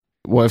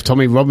What if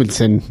Tommy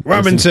Robinson?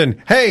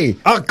 Hey,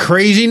 our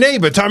crazy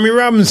neighbour, Tommy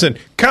Robinson.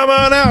 Come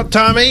on out,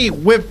 Tommy.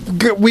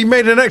 We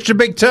made an extra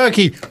big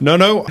turkey.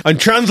 No, I'm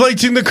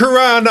translating the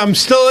Quran. I'm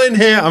still in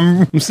here.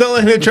 I'm still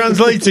in here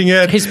translating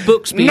it. His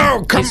book's been...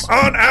 No, come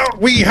on out.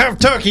 We have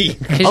turkey.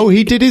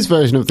 He did his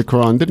version of the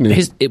Quran, didn't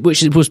he?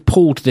 Which was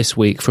pulled this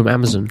week from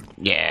Amazon.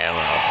 Yeah,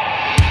 well.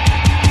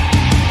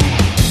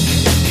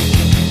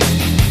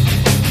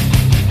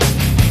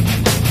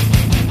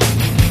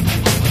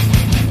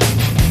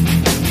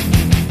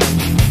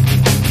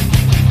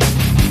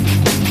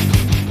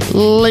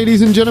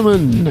 Ladies and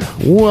gentlemen,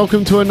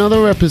 welcome to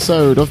another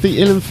episode of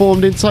the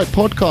Ill-Informed Insight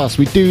Podcast.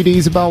 We do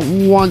these about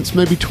once,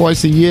 maybe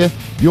twice a year.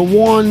 Your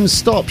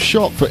one-stop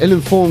shop for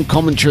ill-informed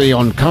commentary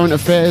on current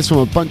affairs from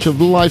a bunch of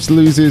life's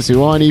losers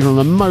who aren't even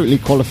remotely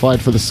qualified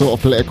for the sort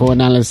of political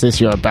analysis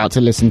you're about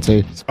to listen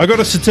to. I got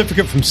a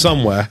certificate from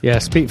somewhere. Yeah,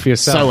 speak for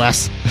yourself.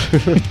 SOAS.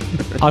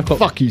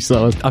 Fuck you,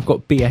 SOAS. I've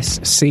got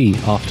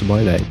BSc after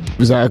my name.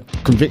 Was that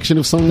a conviction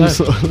of some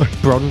sort?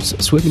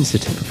 Bronze swimming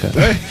certificate.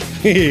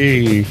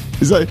 Hey.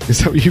 Is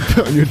that what you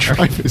put on your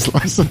driver's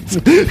license?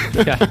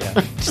 Yeah.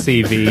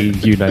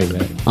 CV, you name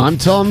it. I'm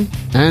Tom,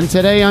 and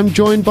today I'm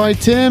joined by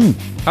Tim.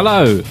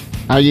 Hello.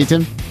 How are you,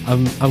 Tim?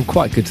 I'm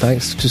quite good,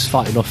 thanks. Just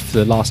fighting off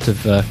the last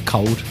of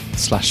cold /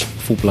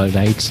 full-blown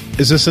AIDS.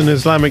 Is this an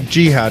Islamic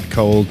jihad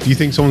cold? Do you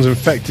think someone's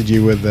infected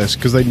you with this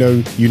because they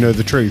know you know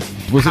the truth?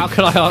 How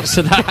can I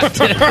answer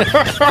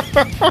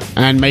that?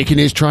 And making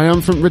his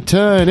triumphant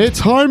return, it's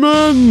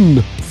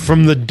Hyman!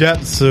 From the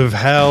depths of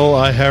hell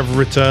I have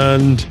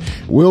returned.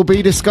 We'll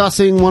be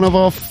discussing one of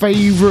our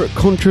favourite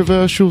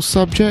controversial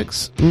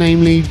subjects,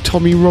 namely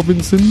Tommy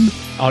Robinson.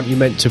 Aren't you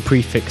meant to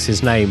prefix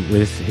his name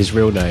with his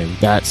real name?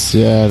 That's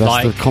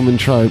the common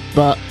trope.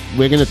 But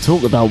we're going to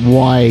talk about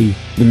why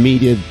the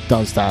media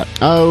does that.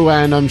 Oh,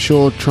 and I'm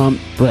sure Trump,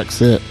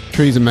 Brexit,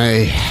 Theresa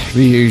May,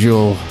 the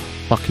usual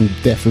fucking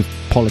death of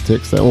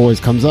politics that always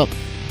comes up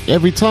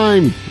every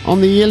time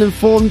on the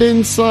Ill-Informed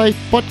Insight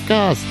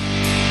Podcast.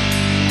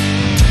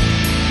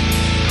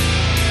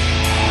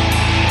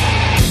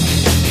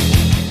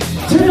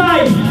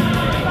 Today,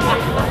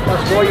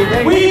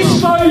 we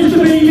exposed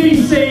the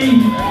BBC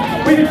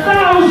with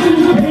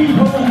thousands of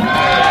people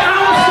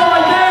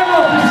outside their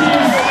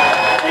offices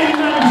in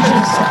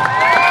Manchester.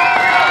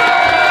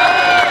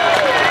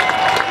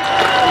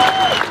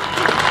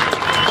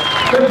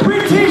 The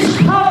British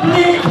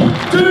public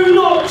do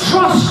not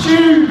trust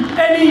you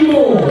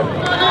anymore.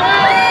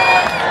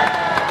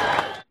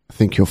 I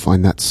think you'll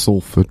find that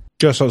Salford.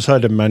 Just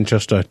outside of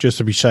Manchester, just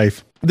to be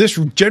safe. This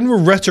general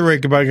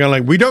rhetoric about going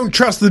like, we don't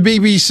trust the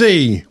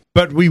BBC,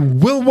 but we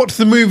will watch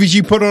the movies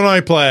you put on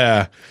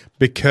iPlayer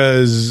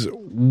because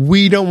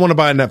we don't want to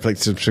buy a Netflix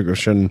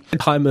subscription.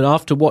 Hyman,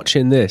 after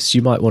watching this,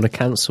 you might want to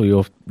cancel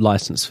your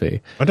license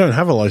fee. I don't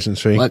have a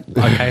license fee.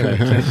 Okay,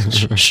 then.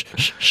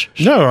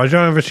 No, I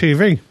don't have a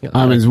TV.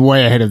 Hyman's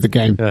way ahead of the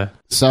game. Yeah.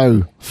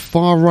 So,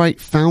 far-right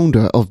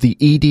founder of the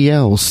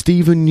EDL,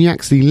 Stephen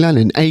Yaxley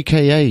Lennon,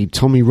 a.k.a.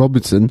 Tommy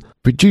Robinson,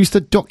 produced a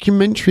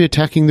documentary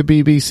attacking the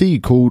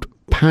BBC called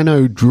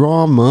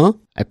PANODRAMA,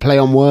 a play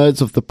on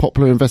words of the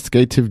popular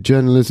investigative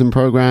journalism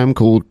program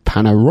called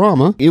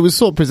Panorama. It was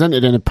sort of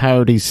presented in a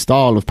parody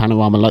style of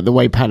Panorama, like the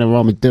way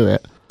Panorama do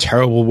it.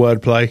 Terrible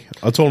wordplay.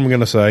 That's all I'm going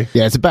to say.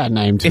 Yeah, it's a bad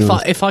name, to be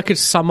honest. If I could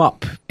sum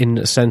up in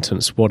a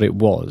sentence what it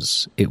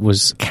was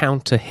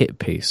counter hit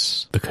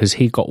piece, because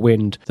he got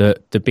wind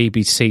that the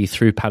BBC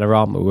through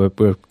Panorama were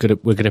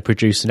going to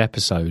produce an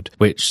episode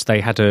which they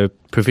had a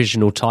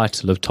provisional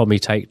title of Tommy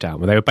Takedown,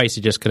 where they were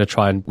basically just going to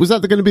try and... Was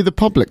that going to be the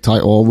public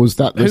title, or was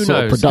that the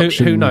sort of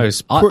production? Who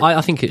knows?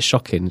 I think it's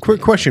shocking.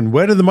 Quick question,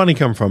 where did the money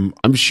come from?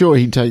 I'm sure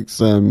he takes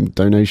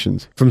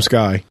donations. From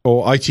Sky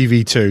or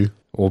ITV2.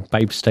 Or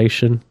Babe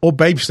Station. Or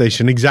Babe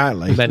Station,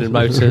 exactly. Men and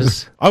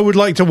Motors. I would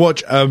like to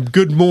watch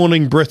Good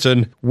Morning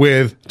Britain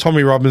with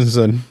Tommy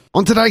Robinson.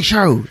 On today's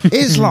show,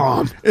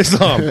 Islam.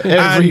 Every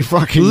and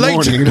fucking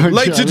morning.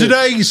 Later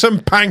today, some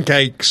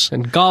pancakes.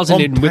 And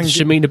gardening with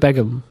Shamina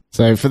Begum.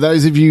 So for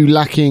those of you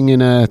lacking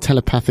in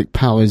telepathic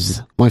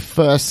powers, my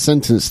first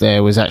sentence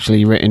there was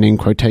actually written in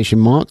quotation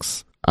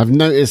marks. I've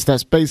noticed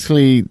that's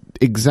basically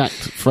exact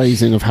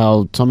phrasing of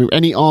how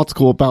any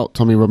article about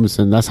Tommy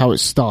Robinson, that's how it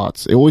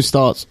starts. It always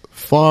starts,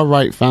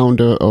 far-right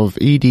founder of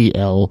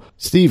EDL,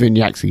 Stephen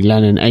Yaxley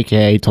Lennon,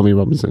 a.k.a. Tommy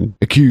Robinson,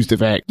 accused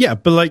of X. Yeah,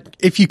 but like,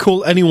 if you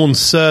call anyone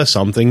Sir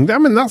something, I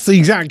mean, that's the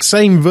exact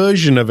same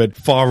version of it.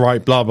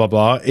 Far-right blah, blah,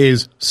 blah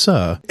is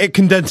Sir. It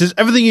condenses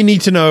everything you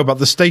need to know about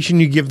the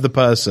station you give the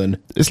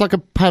person. It's like a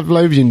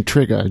Pavlovian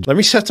trigger. Let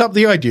me set up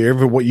the idea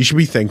of what you should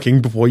be thinking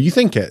before you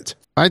think it.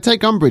 I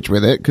take umbrage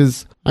with it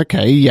because,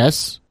 okay,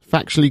 yes,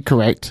 factually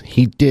correct,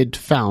 he did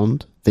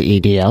found the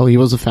EDL, he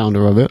was a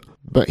founder of it,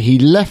 but he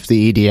left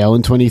the EDL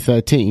in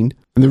 2013,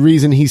 and the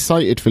reason he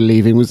cited for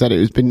leaving was that it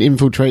has been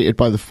infiltrated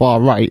by the far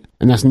right,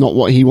 and that's not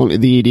what he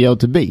wanted the EDL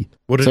to be.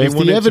 What did he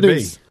want it to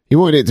be? He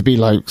wanted it to be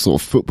like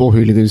sort of football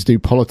hooligans do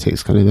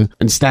politics kind of thing,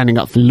 and standing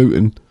up for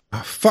Luton.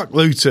 Fuck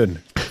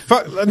Luton.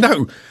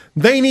 No.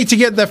 They need to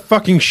get their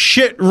fucking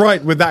shit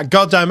right with that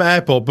goddamn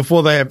airport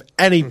before they have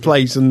any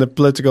place in the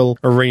political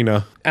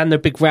arena. And the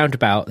big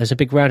roundabout. There's a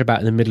big roundabout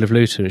in the middle of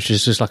Luton, which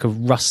is just like a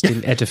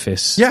rusting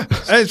edifice. Yeah,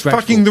 it's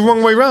fucking the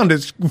wrong way round.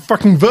 It's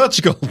fucking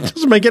vertical. It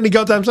doesn't make any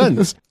goddamn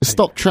sense.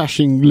 Stop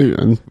trashing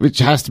Luton, which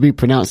has to be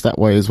pronounced that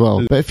way as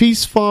well. But if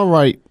he's far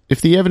right, if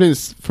the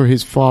evidence for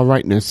his far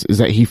rightness is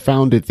that he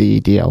founded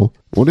the EDL,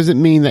 what does it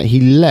mean that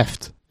he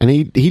left? And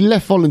he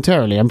left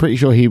voluntarily. I'm pretty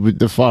sure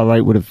the far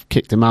right would have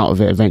kicked him out of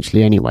it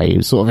eventually anyway. It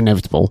was sort of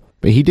inevitable.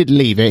 But he did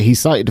leave it. He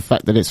cited the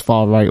fact that it's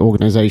far right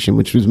organisation,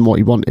 which was what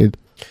he wanted.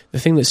 The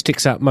thing that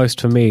sticks out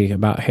most for me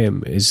about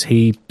him is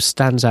he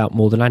stands out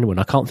more than anyone.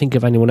 I can't think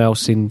of anyone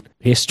else in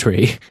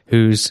history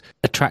who's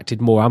attracted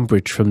more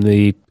umbrage from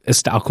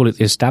I'll call it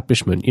the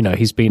establishment. You know,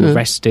 he's been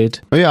arrested.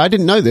 Oh, yeah, I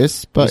didn't know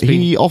this, but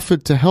he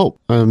offered to help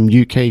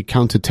UK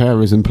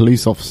counter-terrorism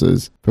police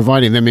officers,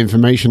 providing them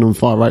information on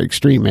far-right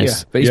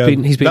extremists. Yeah, but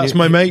he's been that's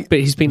my mate. But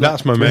he's been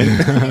that's my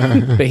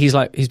mate. But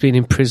he's been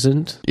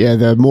imprisoned. Yeah,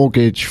 the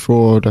mortgage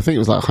fraud. I think it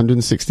was like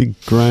 160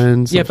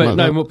 grand. Yeah, but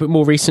but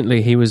more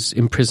recently he was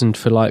imprisoned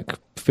for like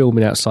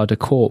filming outside a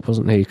court,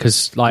 wasn't he?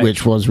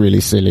 Which was really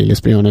silly,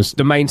 let's be honest.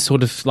 The main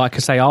sort of, like I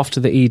say, after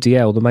the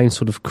EDL, the main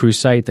sort of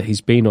crusade that he's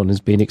been on has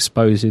been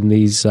exposing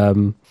these,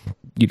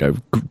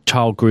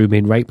 child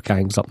grooming rape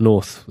gangs up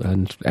north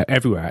and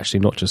everywhere,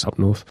 actually, not just up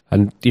north.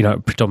 And,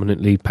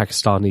 predominantly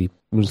Pakistani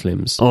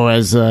Muslims. Or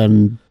as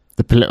the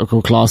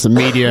political class and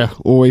media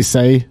always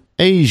say,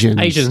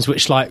 Asians,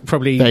 which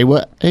probably they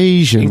were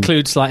Asian,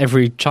 includes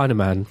every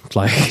Chinaman,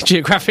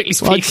 geographically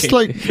speaking.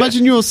 Well,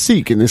 imagine you're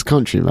Sikh in this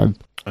country, man.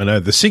 I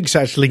know, the Sikhs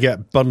actually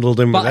get bundled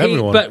in with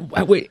everyone.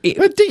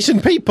 They're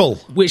decent people.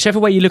 Whichever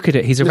way you look at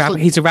it, he's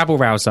a rabble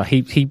rouser.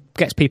 He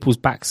gets people's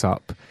backs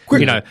up.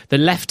 The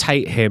left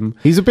hate him.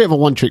 He's a bit of a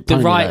one-trick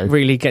pony. The right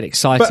really get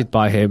excited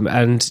by him,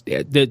 and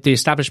the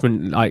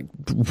establishment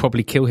will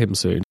probably kill him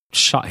soon.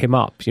 Shut him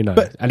up,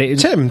 But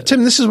Tim,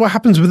 this is what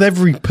happens with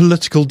every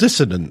political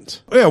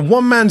dissident. Yeah,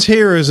 one man's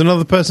hero is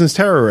another person's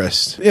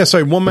terrorist. Yeah,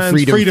 so one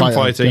man's freedom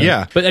fighter.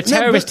 Yeah. But a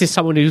terrorist is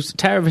someone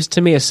terrorist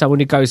to me is someone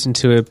who goes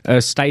into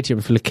a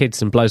stadium full of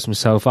kids and blows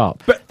himself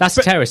up. That's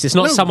a terrorist. It's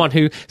not someone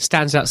who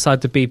stands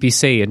outside the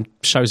BBC and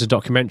shows a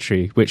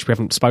documentary, which we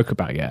haven't spoke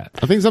about yet.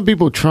 I think some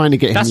people are trying to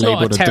get him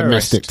labelled a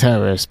domestic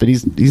terrorist, but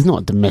he's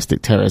not a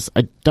domestic terrorist.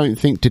 I don't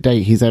think to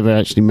date he's ever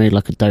actually made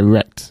a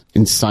direct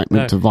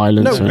incitement to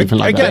violence or anything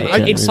like that.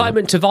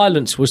 Incitement to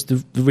violence was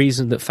the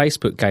reason that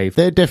Facebook gave.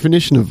 Their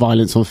definition of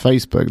violence on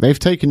Facebook, they've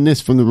taken this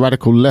from the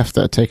radical left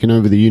that are taking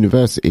over the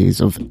universities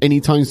of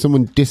anytime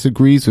someone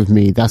disagrees with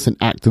me, that's an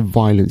act of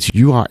violence.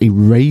 You are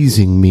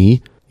erasing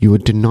me. You are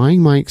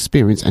denying my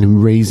experience and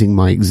erasing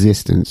my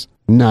existence.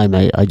 No,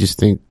 mate, I just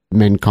think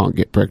men can't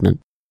get pregnant.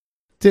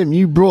 Tim,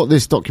 you brought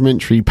this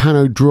documentary,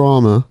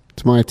 Panodrama,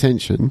 to my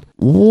attention.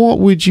 What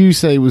would you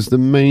say was the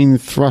main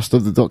thrust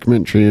of the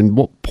documentary, and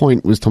what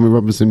point was Tommy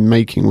Robinson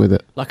making with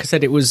it? Like I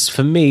said, it was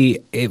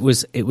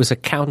a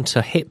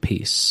counter hit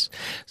piece.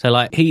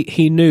 So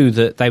he knew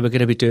that they were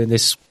going to be doing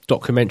this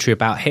documentary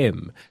about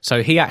him.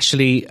 So he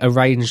actually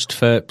arranged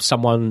for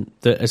someone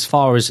that, as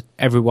far as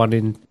everyone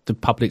in the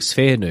public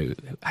sphere knew,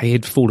 he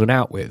had fallen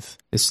out with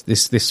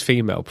this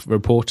female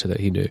reporter that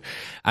he knew,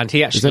 and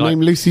he actually. Is her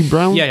name Lucy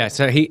Brown? Yeah.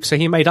 So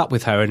he made up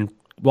with her and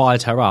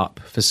wired her up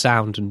for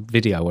sound and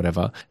video,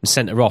 whatever, and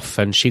sent her off,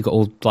 and she got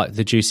all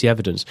the juicy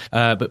evidence.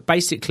 But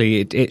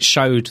basically, it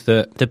showed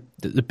that the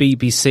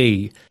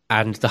BBC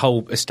and the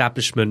whole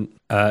establishment.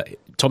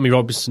 Tommy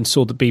Robinson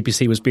saw the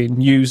BBC was being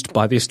used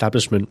by the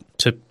establishment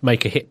to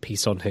make a hit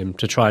piece on him,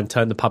 to try and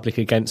turn the public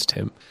against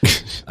him.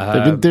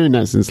 They've been doing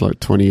that since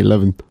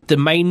 2011. The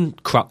main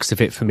crux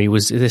of it for me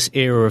was this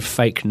era of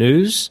fake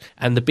news,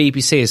 and the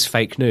BBC is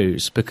fake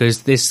news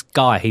because this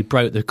guy, he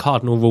broke the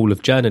cardinal rule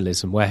of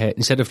journalism, where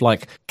instead of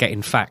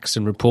getting facts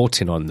and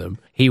reporting on them,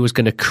 he was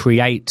going to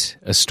create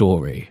a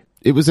story.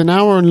 It was an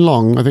hour and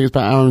long. I think it's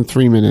about an hour and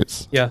 3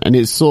 minutes. Yeah. And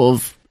it's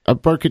I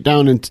broke it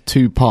down into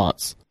two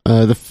parts.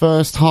 The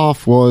first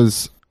half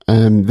was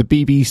the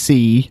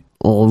BBC,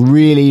 or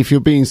really, if you're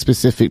being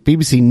specific,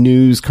 BBC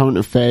News, current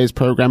affairs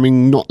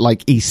programming, not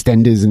like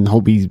EastEnders and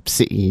Hobby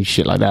City,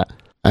 shit like that.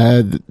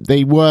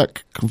 They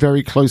work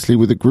very closely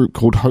with a group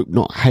called Hope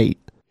Not Hate,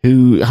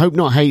 who Hope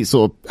Not Hate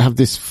sort of have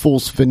this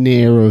false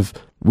veneer of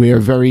we're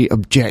very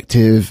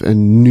objective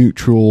and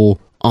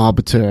neutral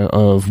arbiter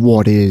of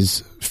what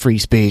is free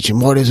speech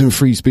and what isn't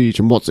free speech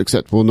and what's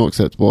acceptable and not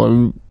acceptable.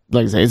 And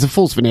like I say, it's a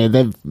false veneer.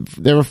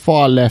 They're a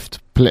far left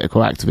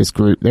political activist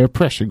group. They're a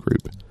pressure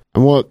group.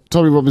 And what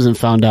Tommy Robinson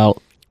found out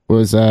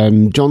was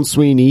John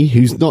Sweeney,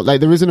 who's not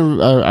there isn't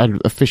an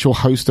official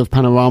host of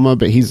Panorama,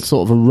 but he's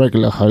sort of a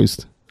regular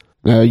host.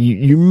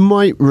 You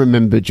might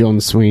remember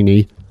John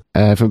Sweeney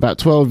from about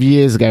 12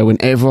 years ago when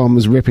everyone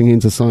was ripping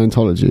into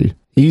Scientology.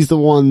 He's the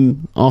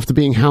one, after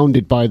being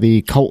hounded by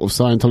the cult of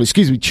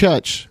Scientology,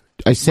 Church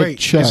I said Wait,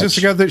 church. is this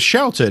the guy that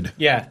shouted?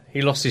 Yeah,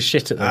 he lost his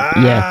shit at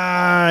them.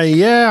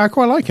 Yeah, I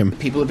quite like him.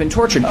 People have been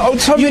tortured. Oh,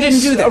 Tommy, you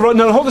didn't do that. Right,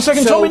 no, hold a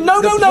second, So Tommy.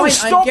 No, the no, point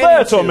stop I'm there,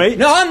 getting to- Tommy.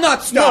 No, I'm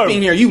not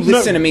stopping here. You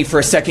listen to me for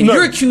a second. No.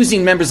 You're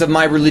accusing members of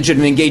my religion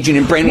of engaging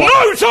in brainwashing.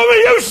 No, Tommy,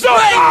 you stop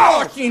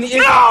now! Brainwashing is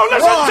No, a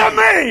listen crime. to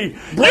me! You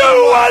were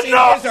Brainwashing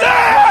not is a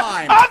there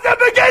crime. at the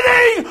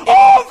beginning a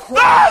of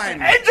that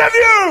crime.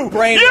 interview!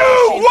 Brainwashing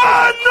You is were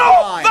a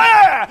not crime.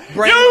 there! You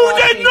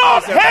Brainwashing did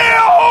not is a hear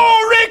crime.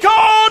 or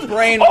record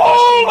Brainwashing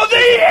all is the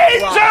a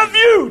crime.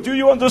 interview! Do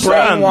you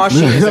understand?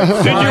 Brainwashing is a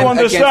crime Did you against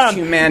understand?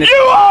 humanity.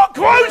 You are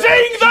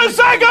quoting the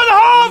second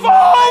half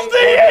of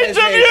the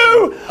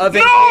interview, Of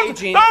not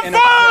engaging the in a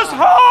first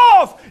crime.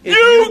 half! If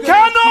You you're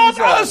gonna cannot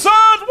accuse us-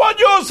 assert what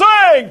you're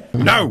saying!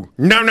 No.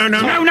 No,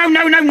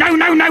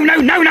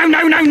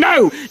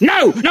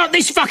 not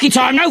this fucking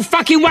time. No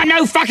fucking way,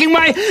 no fucking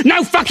way,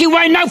 no fucking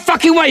way, no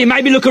fucking way. You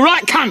made me look a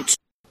right cunt.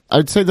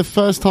 I'd say the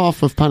first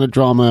half of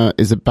Panodrama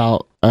is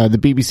about the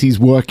BBC's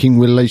working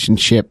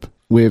relationship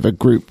with a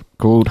group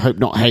called Hope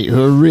Not Hate,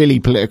 who are really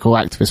political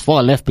activists,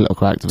 far left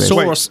political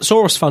activists.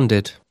 Soros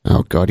funded.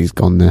 Oh God, he's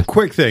gone there.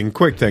 Quick thing.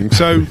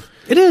 So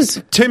It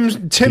is. Tim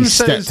He says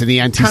stepped to the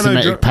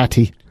anti-Semitic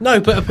patty. No,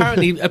 but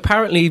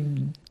apparently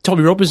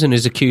Tommy Robinson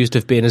is accused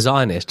of being a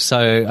Zionist, so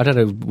I don't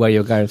know where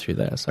you're going through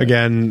there. So.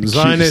 Again,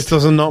 Zionist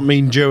does not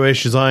mean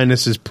Jewish.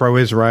 Zionist is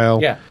pro-Israel.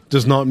 Yeah.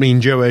 Does not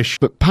mean Jewish.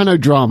 But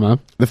Panodrama,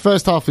 the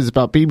first half is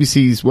about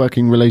BBC's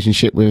working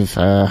relationship with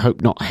Hope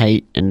Not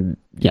Hate, and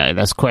yeah,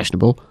 that's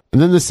questionable. And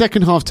then the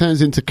second half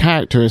turns into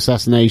character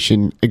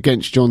assassination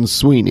against John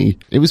Sweeney.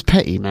 It was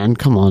petty, man.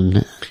 Come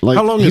on. Like,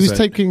 How long he is was it?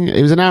 taking.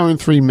 It was an hour and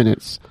 3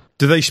 minutes.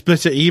 Do they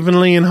split it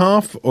evenly in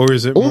half, or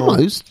is it more-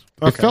 Almost.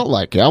 It Okay. felt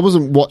like it. I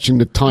wasn't watching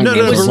the time. No, but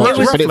it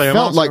roughly, I'm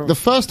felt asking- like the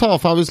first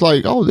half. I was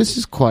like, "Oh, this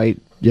is quite.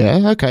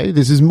 Yeah, okay.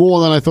 This is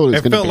more than I thought it was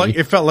It going felt to be." like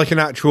it felt like an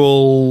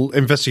actual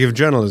investigative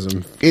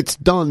journalism. It's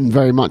done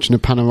very much in a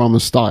Panorama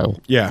style.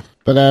 Yeah.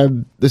 But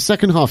the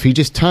second half, he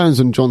just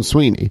turns on John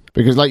Sweeney.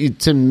 Because like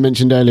Tim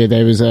mentioned earlier,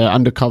 there was an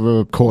undercover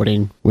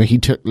recording where he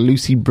took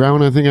Lucy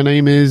Brown, I think her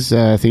name is.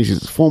 I think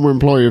she's a former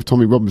employee of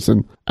Tommy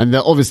Robinson. And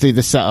obviously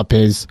the setup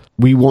is,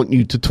 we want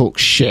you to talk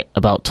shit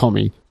about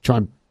Tommy. Try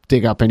and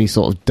dig up any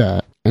sort of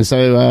dirt. And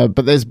so,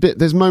 but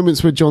there's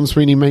moments where John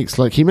Sweeney makes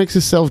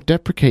a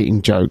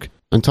self-deprecating joke.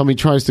 And Tommy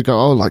tries to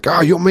go,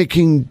 you're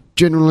making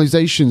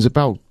generalizations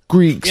about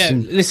Greeks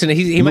and listen,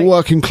 he the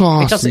working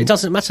class. It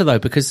doesn't matter though,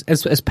 because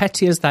as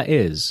petty as that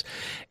is,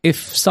 if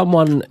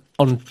someone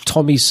on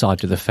Tommy's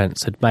side of the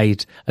fence had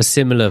made a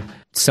similar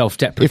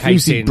If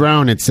Lucy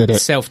Brown had said it.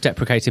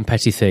 self-deprecating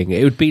petty thing,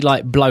 it would be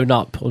like blown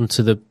up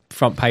onto the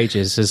front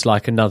pages as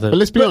like another. But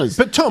let's be honest.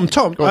 But Tim,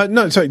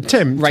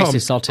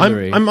 Racist Tom,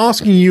 artillery. I'm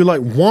asking you,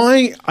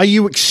 why are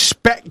you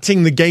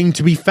expecting the game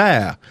to be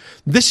fair?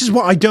 This is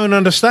what I don't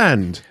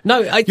understand. No,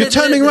 you're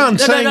turning around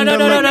saying no.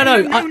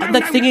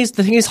 The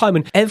thing is,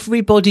 Hyman.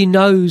 Everybody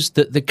knows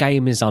that the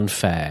game is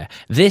unfair.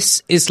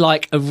 This is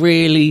like a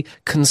really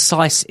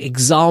concise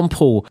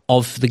example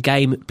of the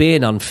game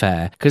being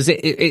unfair, because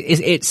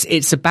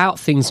it's about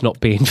things not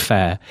being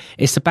fair.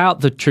 It's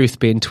about the truth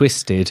being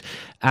twisted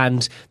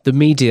and the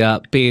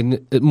media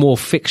being more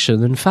fiction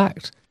than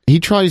fact. He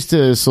tries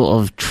to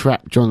sort of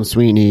trap John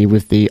Sweeney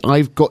with the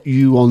 "I've got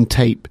you on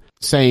tape"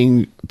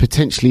 saying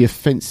potentially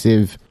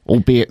offensive,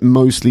 albeit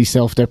mostly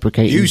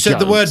self-deprecating. You said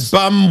the word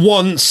bum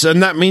once,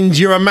 and that means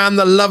you're a man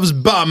that loves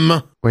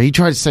bum. Where he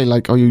tried to say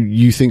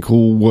you think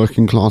all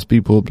working class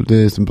people are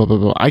this and blah blah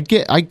blah. I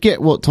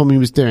get what Tommy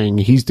was doing.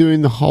 He's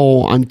doing the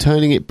whole I'm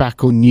turning it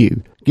back on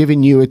you,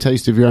 giving you a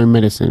taste of your own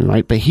medicine,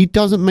 right? But he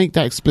doesn't make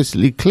that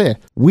explicitly clear.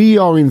 We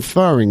are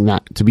inferring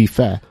that, to be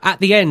fair. At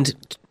the end,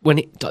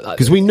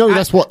 because we know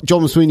that's what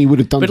John Sweeney would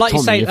have done to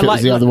Tommy if it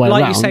was the other way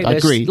around. I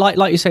agree.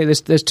 Like you say,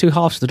 there's two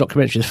halves of the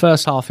documentary. The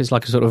first half is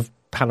like a sort of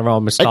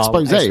Panorama style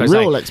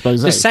real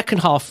expose. The second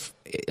half,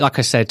 like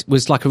I said,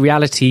 was like a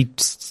reality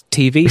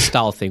TV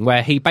style thing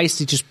where he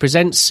basically just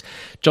presents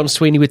John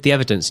Sweeney with the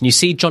evidence, and you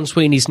see John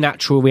Sweeney's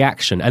natural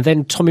reaction, and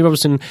then Tommy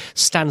Robinson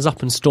stands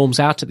up and storms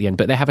out at the end,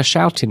 but they have a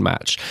shouting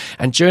match,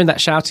 and during that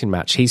shouting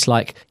match he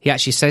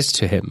actually says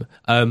to him,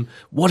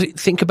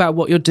 think about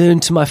what you're doing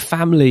to my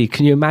family,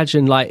 can you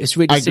imagine, it's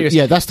really serious.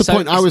 Yeah, that's the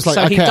point. I was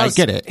like, okay, I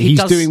get it.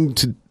 He's doing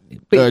to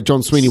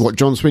John Sweeney what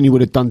John Sweeney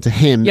would have done to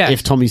him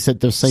if Tommy said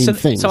the same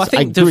things. So I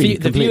think the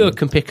viewer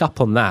can pick up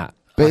on that.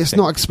 But it's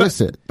not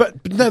explicit.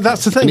 But no,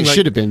 that's the thing. And it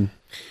should have been.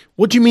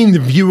 What do you mean the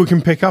viewer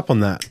can pick up on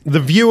that? The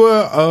viewer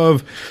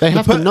of... They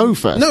have to know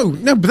first. No,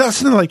 but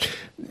that's the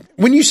thing.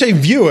 When you say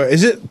viewer,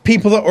 is it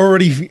people that are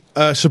already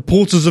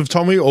supporters of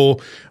Tommy or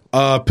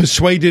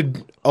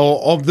persuaded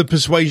or of the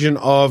persuasion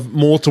of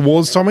more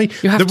towards Tommy?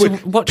 You have to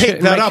watch it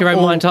and make your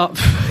own mind up.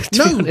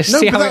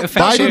 See how it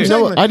affects you.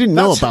 I didn't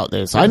know about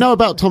this. I know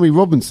about Tommy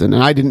Robinson,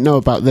 and I didn't know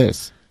about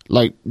this. Do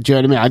you know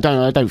what I mean?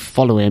 I don't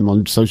follow him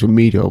on social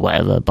media or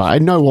whatever, but I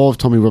know of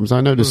Tommy Robinson.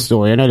 I know the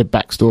story. I know the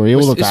backstory,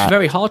 all of that. It's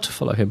very hard to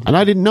follow him. And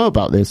I didn't know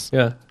about this.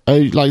 Yeah.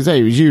 Like I say,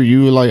 it was you.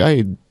 You were like,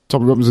 hey,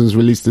 Tommy Robinson's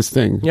released this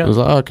thing. Yeah. I was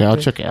like, okay, I'll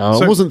check it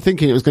out. I wasn't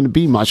thinking it was going to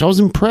be much. I was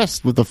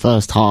impressed with the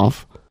first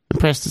half.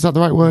 Impressed, is that the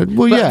right word?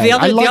 Well, But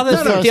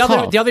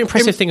yeah. the other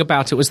impressive thing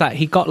about it was that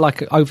he got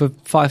like over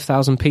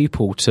 5,000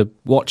 people to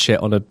watch it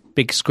on a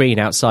big screen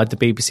outside the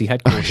BBC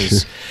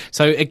headquarters.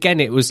 So again,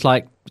 it was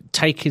like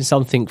taking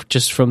something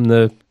just from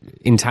the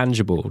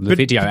intangible, the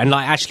video, and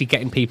like actually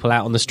getting people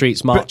out on the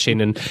streets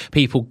marching and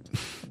people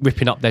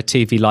ripping up their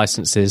TV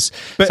licenses.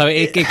 So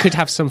it could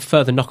have some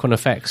further knock-on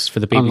effects for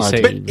the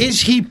BBC. But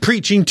is he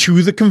preaching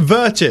to the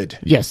converted?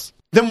 Yes.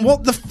 Then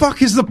what the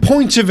fuck is the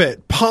point of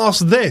it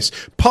past this?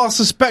 Past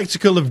the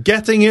spectacle of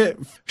getting it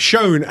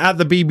shown at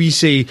the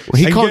BBC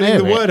he and can't getting the air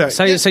it. word out.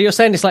 So you're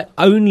saying it's like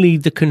only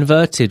the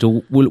converted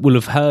will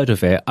have heard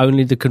of it.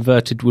 Only the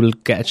converted will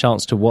get a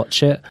chance to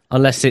watch it,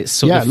 unless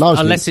it's Largely.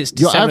 unless it's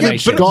Your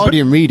average dissemination.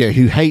 Guardian reader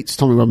who hates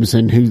Tommy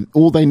Robinson, who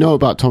all they know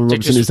about Tommy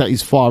Robinson is that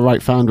he's far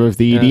right founder of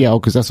the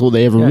EDL because that's all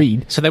they ever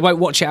read. So they won't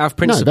watch it out of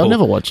principle. they'll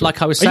never watch it.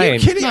 Like I was Are you saying,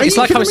 kidding? Are it's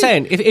you like I was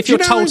kidding me? saying. If Do you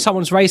you're know- told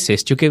someone's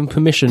racist, you're given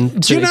permission Do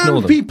to you know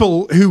ignore them.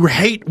 people who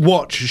hate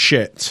watch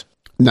shit?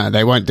 No,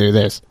 they won't do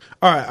this.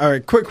 All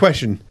right. Quick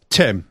question,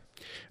 Tim.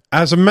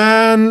 As a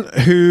man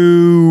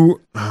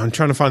who I'm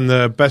trying to find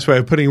the best way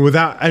of putting it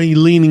without any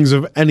leanings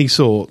of any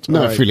sort. No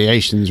all right.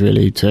 affiliations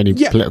really to any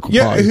political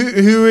party.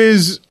 Who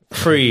is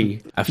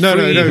Free, no,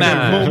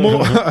 man,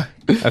 more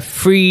a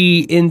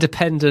free,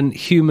 independent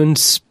human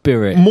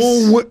spirit.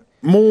 more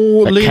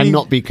That leaning,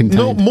 cannot be contained.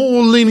 not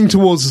more leaning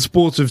towards the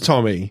sport of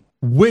Tommy.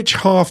 Which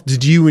half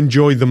did you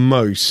enjoy the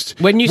most?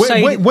 When you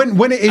say-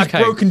 when it is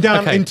Okay, broken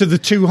down okay. into the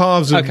two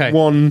halves of Okay.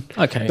 one,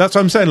 Okay. that's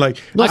what I'm saying.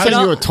 Like, Not I saying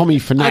can- you're a Tommy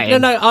fanatic.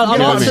 No, I'll You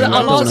know what I answer, mean?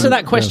 I'll answer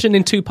that Yeah. question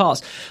in two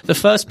parts. The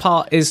first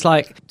part is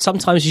like,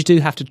 sometimes you do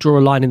have to draw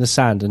a line in the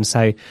sand and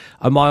say,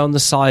 am I on the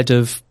side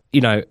of,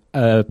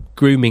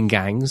 grooming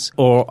gangs,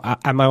 or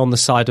am I on the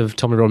side of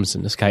Tommy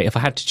Robinson? Okay, if I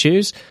had to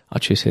choose,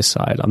 I'd choose his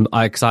side.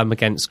 Because I'm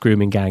against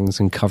grooming gangs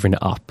and covering it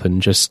up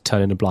and just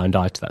turning a blind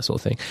eye to that sort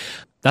of thing.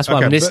 That's why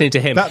Okay, I'm listening but to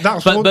him.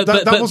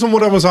 that wasn't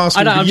what I was asking.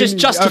 I know, but I'm just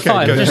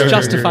justifying. Okay, I'm just go,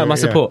 justifying my yeah.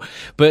 support.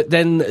 But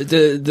then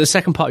the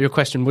second part of your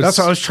question was, That's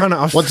what I was trying to.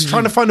 I was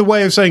trying to find a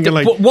way of saying,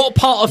 like, what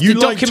part of you the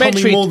like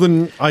documentary Tommy more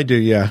than I do,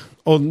 yeah,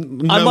 or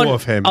know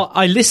of him.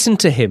 I listen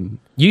to him.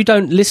 You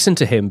don't listen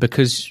to him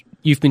because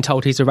you've been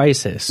told he's a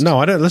racist. No,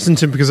 I don't listen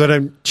to him because I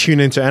don't tune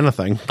into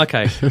anything.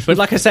 Okay, but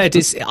like I said,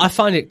 I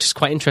find it just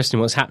quite interesting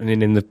what's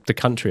happening in the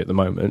country at the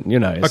moment.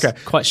 It's Okay.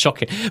 quite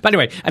shocking. But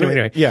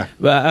anyway, Yeah.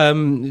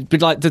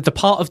 But like the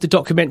part of the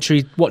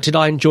documentary, what did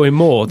I enjoy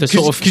more? The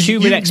sort of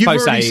human expose.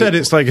 You've already said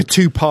it's like a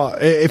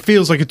two-part. It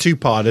feels like a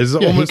two-part. It's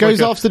Yeah, he almost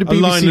goes like after the a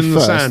line BBC in the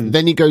first, sand.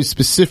 then he goes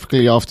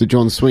specifically after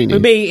John Sweeney. For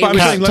me, But I'm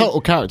saying, like-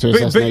 total character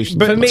assassination.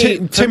 But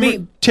For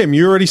me- Tim,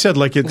 you already said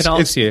like it's. I'm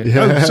gonna ask you.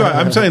 Oh, sorry,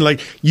 I'm saying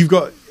like you've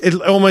got it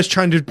almost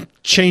trying to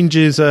change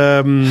his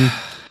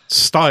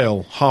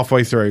style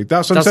halfway through.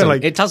 That's what I'm saying.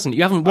 Like it doesn't.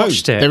 You haven't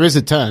watched it. There is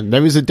a turn.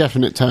 There is a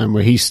definite turn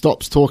where he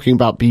stops talking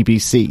about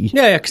BBC.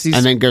 Yeah, because he's.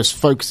 And then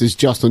focuses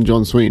just on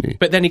John Sweeney.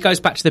 But then he goes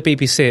back to the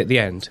BBC at the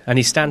end, and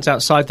he stands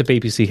outside the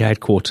BBC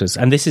headquarters.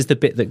 And this is the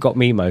bit that got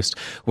me most,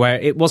 where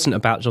it wasn't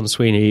about John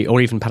Sweeney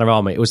or even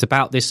Panorama. It was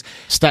about this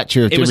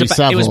Statue of it was Jimmy about,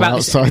 Savile it was about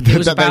outside this, it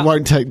was that about, they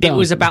won't take down. It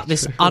was about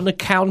this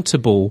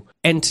unaccountable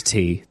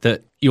entity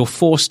that you're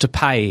forced to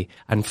pay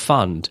and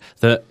fund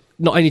that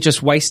not only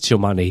just wastes your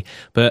money,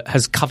 but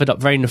has covered up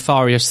very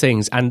nefarious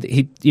things. And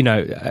he,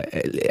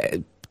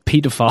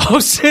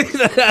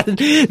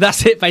 paedophiles.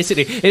 That's it,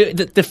 basically.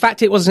 The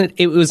fact it was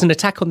an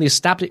attack on the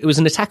it was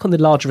an attack on the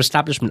larger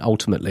establishment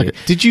ultimately.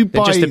 Did you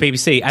than buy just the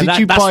BBC? And did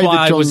you that's buy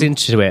why the I was John-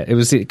 into it. It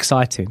was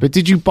exciting. But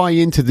did you buy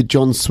into the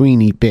John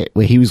Sweeney bit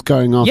where he was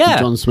going after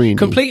John Sweeney?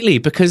 Completely,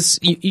 because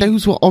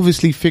Those were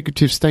obviously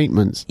figurative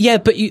statements. yeah,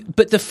 but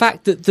the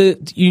fact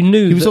that you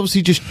knew He was that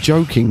obviously just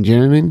joking, do you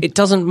know what I mean? it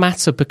doesn't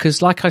matter,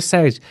 because like I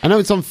said, I know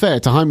it's unfair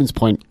to Hyman's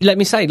point. let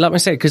me say,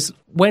 because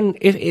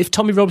if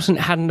Tommy Robinson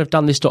hadn't have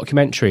done this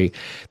documentary,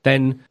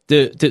 then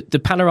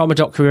the Panorama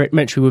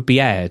documentary would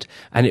be aired,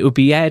 and it would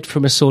be aired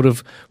from a sort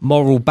of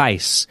moral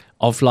base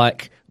of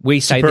like, we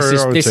say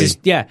this is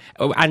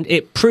and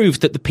it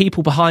proved that the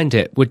people behind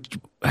it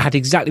had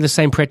exactly the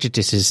same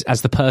prejudices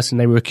as the person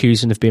they were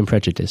accusing of being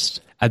prejudiced.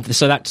 And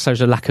so that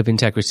shows a lack of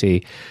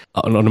integrity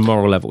on a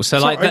moral level. So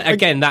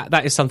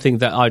that is something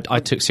that I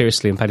took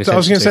seriously and paid attention I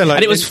was going to say, like,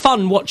 and it was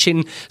fun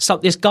watching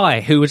this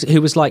guy who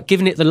was like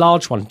giving it the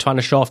large one, trying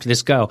to show after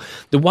this girl.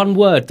 The one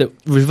word that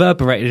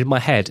reverberated in my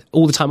head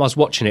all the time I was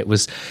watching it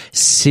was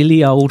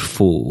silly old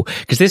fool.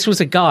 Because this was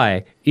a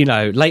guy,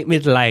 late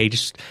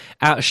middle-aged,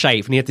 out of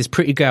shape, and he had this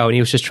pretty girl, and he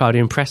was just trying to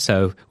impress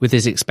her with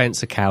his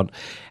expense account.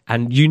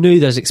 And you knew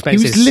those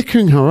expenses. He was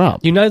liquoring her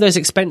up. You know those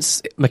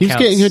expense accounts. He's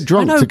getting her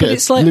drunk I know, to but get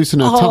it's like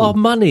loosen her our tongue.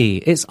 money.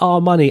 It's our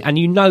money, and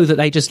you know that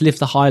they just live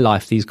the high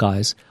life. These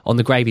guys on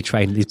the gravy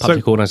train, these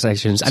public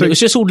organisations, and it was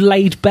just all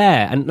laid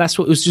bare, and that's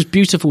what it was just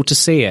beautiful to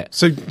see it.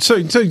 So And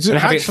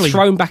have it actually,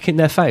 thrown back in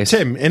their face.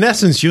 Tim, in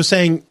essence, you're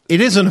saying it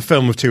isn't a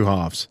film of two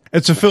halves.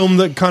 It's a film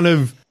that kind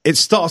of it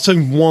starts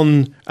in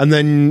one and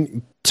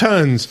then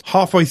turns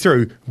halfway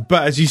through,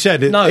 but as you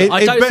said, I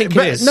don't think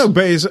it is. No,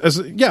 but that's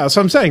what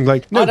I'm saying.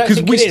 Like, no,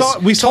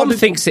 because Tom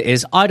thinks it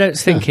is. I don't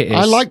think it is.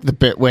 I like the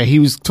bit where he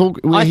was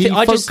talking.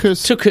 I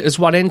just took it as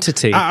one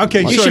entity.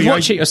 Okay, you should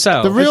watch it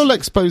yourself. The real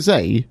expose,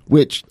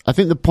 which I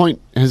think the point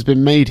has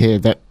been made here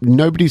that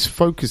nobody's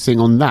focusing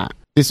on that.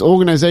 This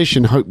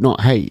organisation, Hope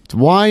Not Hate.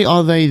 Why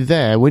are they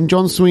there when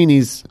John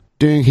Sweeney's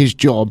doing his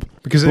job?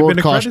 Because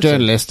broadcast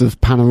journalist of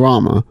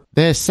Panorama.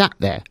 They're sat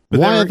there.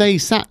 Why are they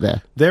sat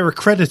there? They're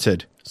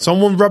accredited.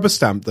 Someone rubber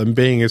stamped them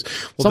being as...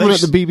 Well, someone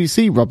at the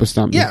BBC rubber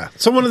stamped them. Yeah,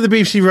 someone at the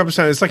BBC rubber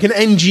stamped. It's like an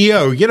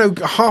NGO. You know,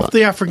 half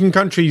the African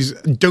countries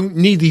don't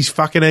need these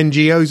fucking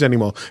NGOs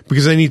anymore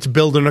because they need to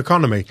build an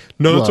economy.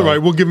 No, that's all right.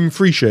 We'll give them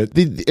free shit.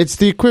 It's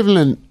the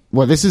equivalent...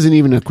 Well, this isn't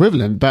even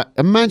equivalent, but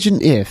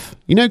imagine if...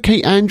 You know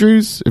Kate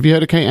Andrews? Have you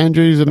heard of Kate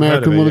Andrews,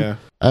 American woman?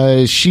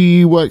 Yeah.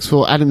 She works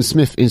for Adam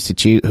Smith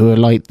Institute, who are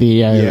like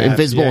the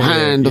invisible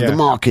hand of the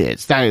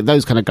markets.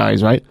 Those kind of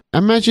guys, right?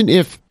 Imagine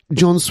if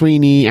John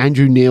Sweeney,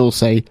 Andrew Neil,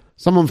 say,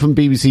 someone from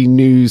BBC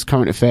News,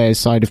 Current Affairs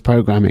side of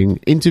programming,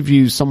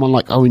 interviews someone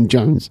like Owen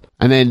Jones,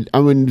 and then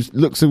Owen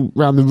looks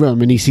around the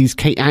room and he sees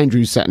Kate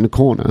Andrews sat in the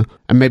corner,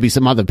 and maybe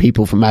some other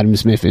people from Adam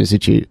Smith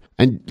Institute,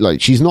 and like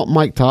she's not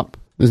mic'd up,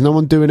 there's no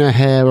one doing her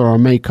hair or her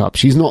makeup,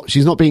 she's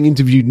not being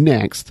interviewed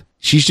next,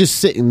 she's just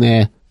sitting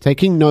there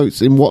taking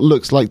notes in what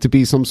looks like to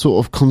be some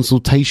sort of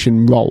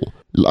consultation role.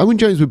 Owen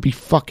Jones would be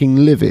fucking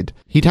livid.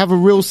 He'd have a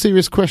real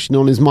serious question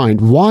on his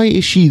mind. Why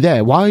is she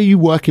there? Why are you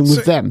working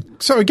with them?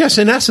 So I guess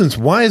in essence,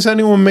 why has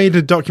anyone made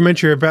a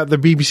documentary about the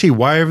BBC?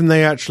 Why haven't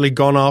they actually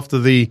gone after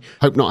the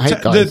Hope Not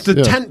Hate guys?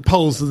 The tent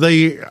poles that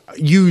they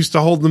use to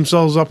hold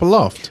themselves up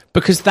aloft?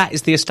 Because that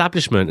is the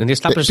establishment, and the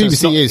establishment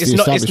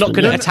it's not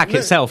going to attack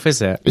itself,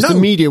 is it? It's the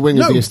media wing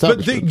of the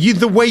establishment. But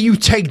the way you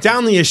take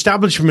down the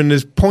establishment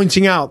is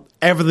pointing out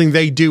everything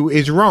they do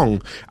is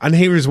wrong, and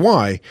here is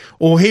why.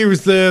 Or here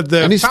is the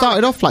and it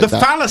started off like the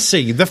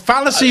fallacy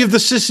of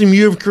the system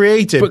you have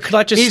created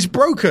is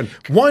broken.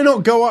 Why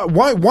not go?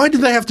 Why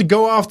did they have to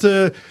go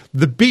after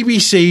the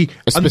BBC?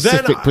 A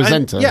specific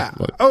presenter.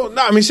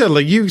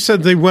 You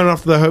said they went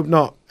after the Hope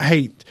Not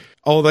Hate.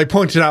 Oh, they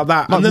pointed out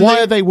that. And then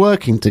why are they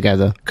working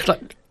together?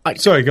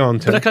 Sorry, go on,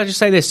 Tim. But can I just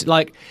say this?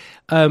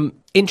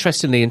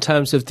 Interestingly, in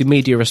terms of the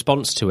media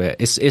response to it,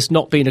 it's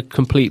not been a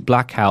complete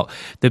blackout.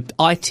 The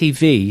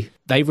ITV,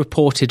 they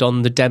reported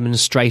on the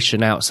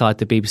demonstration outside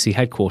the BBC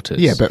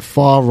headquarters. Yeah, but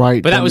far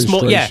right. But that was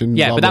more.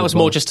 But that was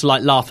more just to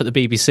laugh at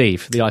the BBC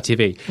for the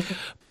ITV.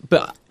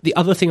 But the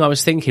other thing I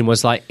was thinking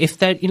was if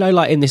they're,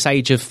 in this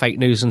age of fake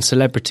news and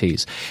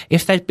celebrities,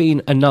 if there'd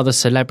been another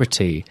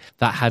celebrity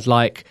that had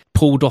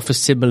pulled off a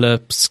similar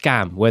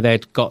scam where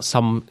they'd got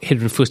some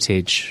hidden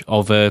footage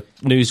of a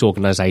news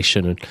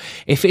organisation, and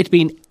if it'd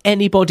been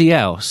anybody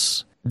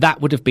else,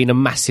 that would have been a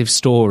massive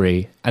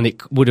story, and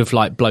it would have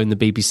blown the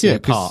BBC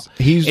apart.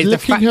 He's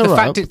lickering her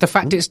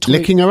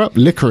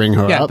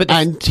up,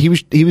 and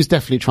he was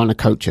definitely trying to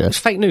coach her. It's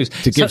fake news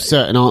to give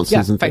certain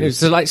answers and fake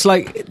things. News. So it's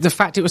like the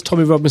fact it was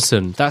Tommy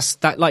Robinson.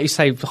 That, like you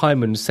say,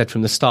 Hyman said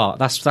from the start.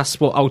 That's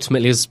what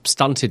ultimately has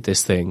stunted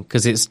this thing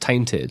because it's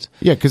tainted.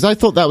 Yeah, because I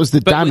thought that was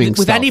the damning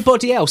with stuff.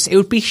 Anybody else, it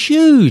would be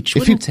huge,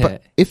 wouldn't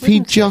it? If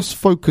he just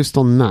focused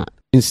on that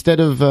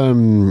instead of,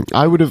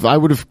 I would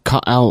have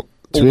cut out.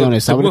 To be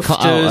honest, I would have cut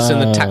out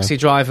and the taxi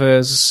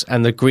drivers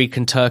and the Greek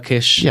and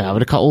Turkish. Yeah, I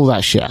would have cut all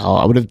that shit out.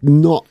 I would have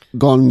not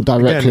gone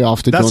directly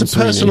after John Sweeney. That's a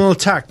personal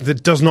attack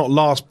that does not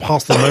last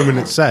past the moment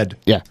it's said.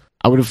 Yeah,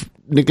 I would have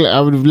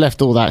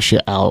left all that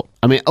shit out.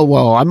 I mean,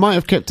 I might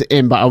have kept it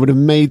in, but I would have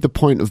made the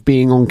point of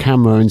being on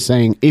camera and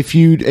saying,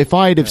 if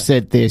I'd have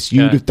said this,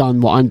 you'd have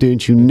done what I'm doing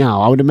to you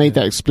now. I would have made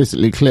that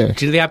explicitly clear.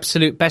 Do the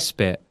absolute best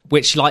bit.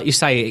 Which, like you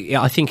say,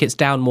 I think it's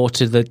down more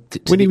to the...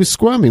 when he was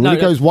squirming, when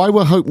he goes, why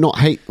were Hope Not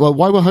Hate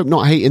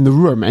in the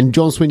room? And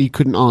John Sweeney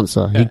couldn't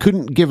answer. Yeah. He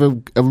couldn't give a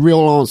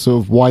real answer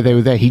of why they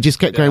were there. He just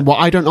kept going,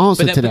 I don't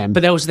answer to them.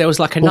 But there was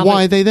another...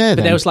 why are they there then?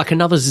 But there was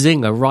another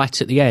zinger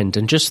right at the end.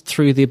 And just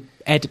through the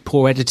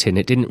poor editing,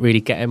 it didn't really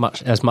get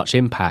as much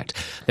impact.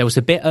 There was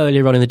a bit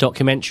earlier on in the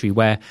documentary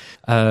where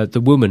the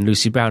woman,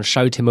 Lucy Brown,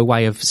 showed him a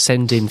way of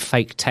sending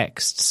fake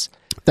texts.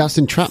 That's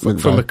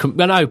entrapment,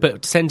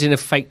 but sending a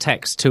fake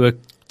text to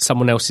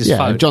someone else's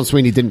phone. John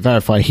Sweeney didn't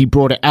verify. He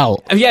brought it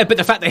out. Yeah, but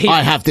the fact that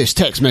I have this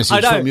text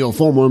message from your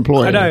former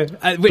employer. I know.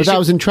 But that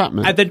was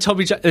entrapment. And then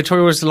Tommy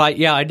was like,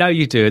 yeah, I know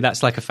you do. And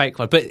that's like a fake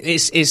one. But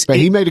But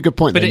he made a good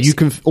point. You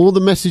can all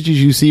the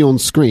messages you see on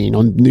screen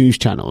on news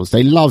channels,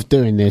 they love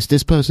doing this.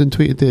 This person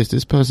tweeted this.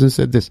 This person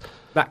said this.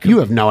 You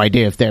have no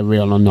idea if they're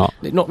real or not.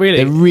 Not really.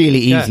 They're really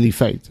easily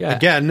faked. Yeah.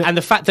 Again. And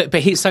the fact that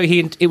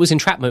it was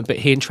entrapment, but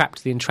he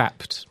entrapped the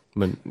entrapped.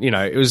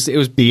 It was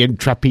the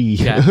entrappee.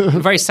 Yeah,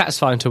 very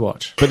satisfying to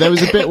watch. But there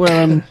was a bit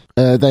where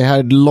they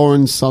had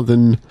Lauren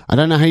Southern. I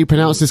don't know how you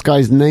pronounce this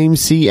guy's name.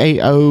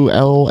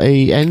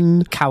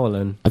 Caolan.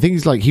 Cowlan. I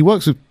think he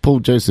works with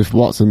Paul Joseph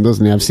Watson,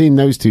 doesn't he? I've seen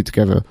those two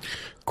together.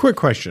 Quick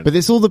question. But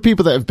it's all the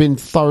people that have been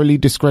thoroughly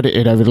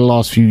discredited over the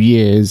last few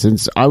years, and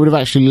I would have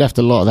actually left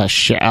a lot of that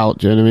shit out.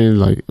 Do you know what I mean?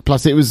 Like,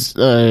 plus it was,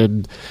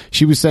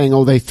 she was saying,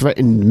 "Oh, they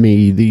threatened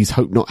me, these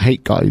hope not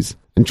hate guys,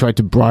 and tried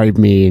to bribe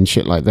me and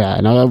shit like that."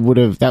 And I would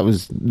have, that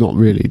was not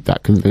really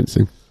that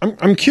convincing.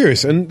 I'm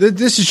curious, and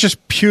this is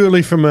just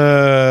purely from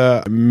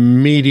a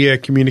media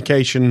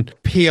communication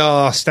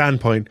PR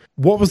standpoint.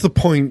 What was the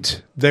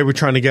point they were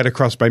trying to get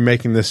across by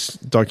making this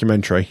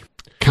documentary?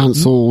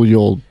 Cancel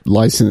your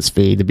license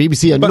fee. The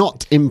BBC are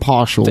not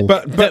impartial.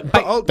 But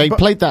they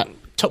played that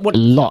a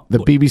lot. The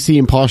BBC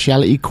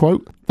impartiality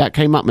quote that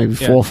came up maybe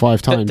 4 or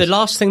 5 times. The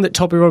last thing that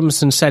Tommy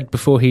Robinson said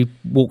before he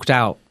walked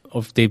out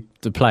of the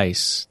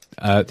place.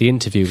 The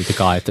interview with the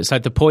guy. So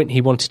the point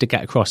he wanted to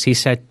get across, he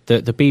said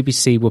that the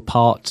BBC were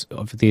part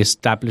of the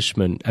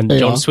establishment, and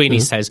John Sweeney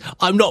says,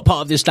 "I'm not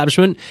part of the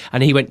establishment,"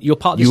 and he went, "You're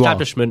part of the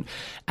establishment,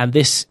 and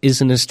this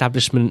is an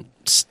establishment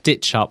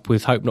stitch up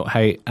with Hope Not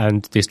Hate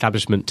and the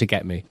establishment to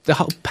get me." The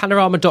whole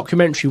Panorama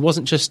documentary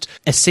wasn't just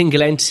a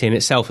single entity in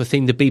itself, a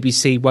thing the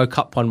BBC woke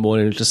up one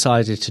morning and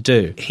decided to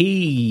do.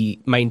 He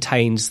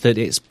maintains that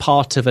it's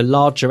part of a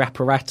larger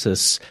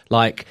apparatus,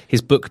 like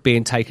his book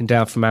being taken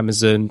down from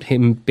Amazon,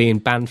 him being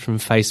banned from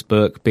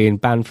Facebook, being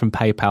banned from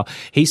PayPal.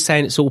 He's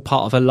saying it's all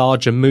part of a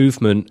larger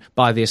movement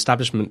by the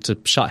establishment to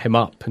shut him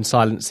up and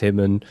silence him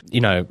and,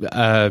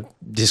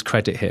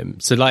 discredit him.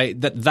 So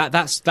like that's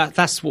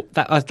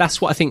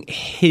what I think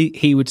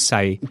he would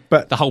say.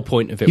 But the whole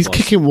point of it he's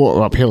kicking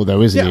water uphill,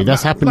 though, isn't he?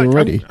 That's happening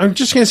already. I'm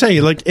just going to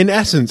say, like, in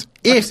essence,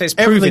 if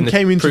everything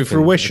came into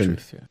fruition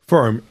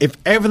for him, if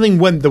everything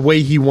went the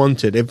way he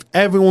wanted, if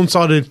everyone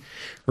started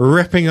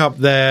ripping up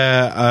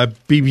their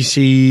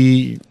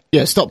BBC...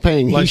 Yeah, stop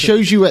paying. He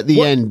shows you at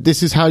the end,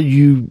 this is how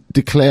you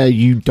declare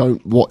you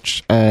don't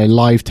watch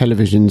live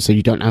television, so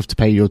you don't have to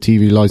pay your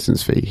TV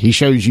license fee. He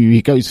shows you,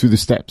 he goes through the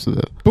steps of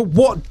it. But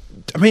what...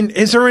 I mean,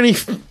 is there any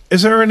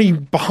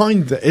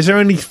behind that? Is there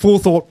any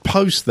forethought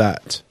post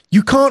that?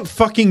 You can't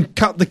fucking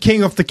cut the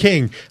king off the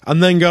king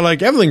and then go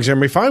like, everything's going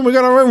to be fine. We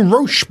got our own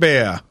roast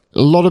beer.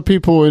 A lot of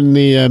people in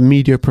the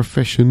media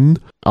profession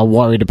are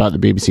worried about the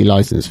BBC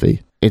license fee.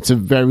 It's a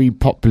very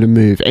popular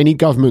move. Any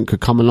government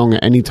could come along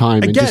at any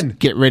time and just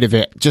get rid of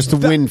it, just to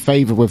win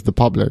favour with the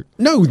public.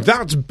 No,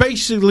 that's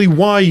basically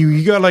why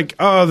you go like,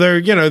 oh,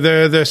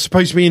 they're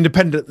supposed to be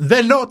independent.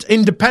 They're not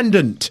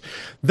independent.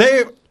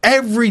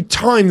 Every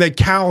time they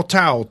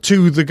kowtow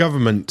to the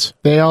government.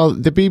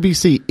 The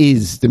BBC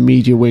is the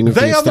media wing of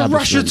the establishment. They are the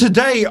Russia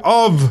Today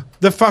of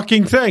the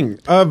fucking thing.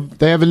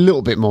 They have a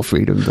little bit more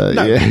freedom, though.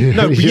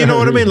 No, but you know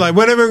what I mean? Like,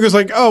 when everyone goes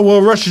like, oh,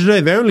 well, Russia Today,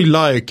 they only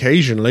lie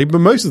occasionally, but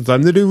most of the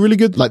time they do really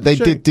good Like, they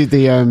did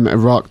the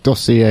Iraq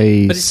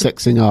dossier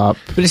sexing up.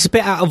 But it's a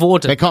bit out of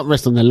order. They can't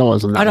rest on their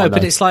laurels on that. I know,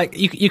 but it's like,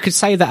 you could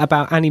say that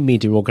about any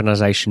media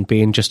organisation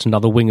being just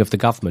another wing of the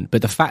government,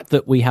 but the fact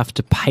that we have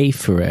to pay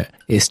for it,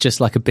 it's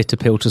just like a bitter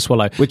pill to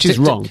swallow. Which is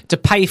wrong. To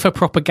pay for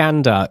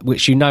propaganda,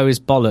 which you know is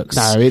bollocks.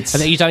 No, it's...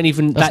 And that you don't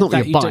even... That's not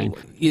what you're buying.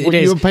 What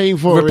is. You're paying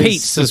for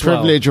repeats is the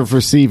privilege of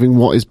receiving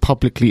what is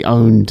publicly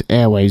owned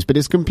airwaves, but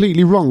it's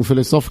completely wrong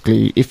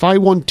philosophically. If I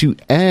want to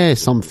air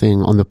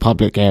something on the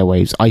public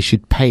airwaves, I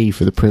should pay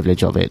for the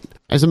privilege of it.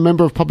 As a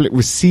member of public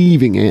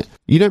receiving it,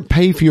 you don't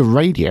pay for your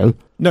radio.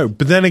 No,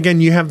 but then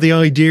again, you have the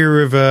idea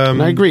of...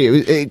 I agree.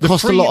 It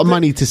cost a lot of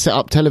money to set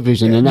up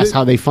television, and that's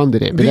how they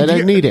funded it. But they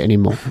don't need it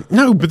anymore.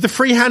 No, but the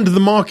free hand of the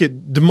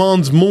market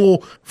demands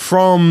more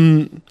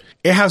from...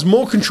 It has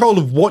more control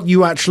of what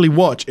you actually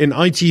watch in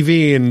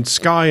ITV and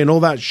Sky and all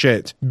that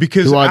shit.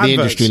 Because who are the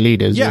industry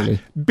leaders, really.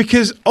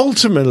 Because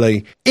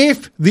ultimately,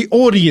 if the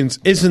audience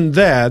isn't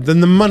there, then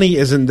the money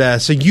isn't there,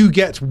 so you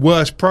get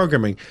worse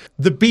programming.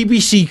 The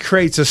BBC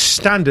creates a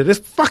standard. It's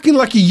fucking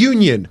like a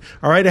union,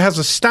 all right? It has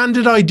a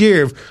standard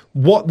idea of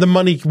what the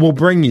money will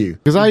bring you.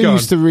 Because I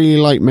used to really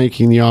like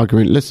making the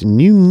argument, listen,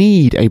 you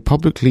need a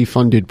publicly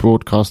funded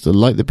broadcaster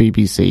like the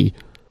BBC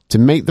to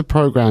make the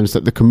programs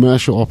that the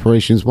commercial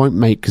operations won't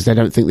make because they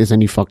don't think there's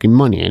any fucking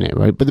money in it,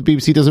 right? But the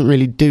BBC doesn't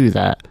really do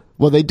that.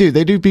 Well, they do.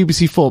 They do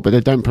BBC4, but they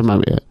don't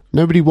promote it.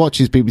 Nobody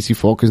watches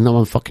BBC4 because no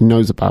one fucking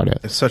knows about it.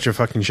 It's such a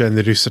fucking shame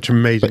they do such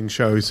amazing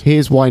shows.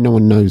 Here's why no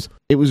one knows.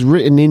 It was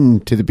written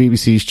into the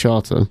BBC's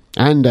charter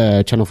and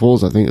Channel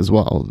 4's, I think, as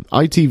well.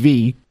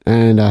 ITV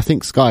and I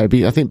think Sky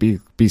B. I think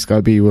B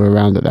Sky B were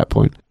around at that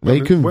point.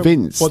 They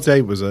convinced... What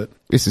date was it?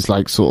 This is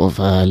like sort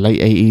of late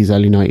 80s,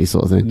 early 90s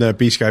sort of thing. No,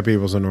 B Sky B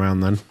wasn't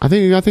around then. I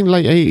think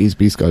late 80s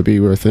B Sky B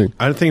were a thing.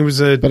 I don't think it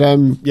was a... But,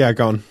 yeah,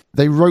 go on.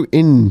 They wrote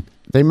in...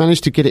 They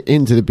managed to get it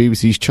into the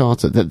BBC's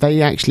charter that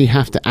they actually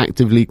have to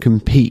actively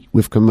compete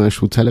with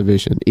commercial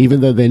television,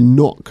 even though they're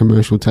not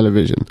commercial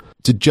television.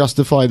 To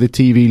justify the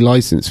TV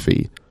license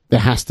fee, there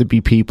has to be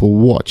people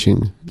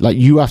watching. Like,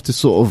 you have to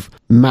sort of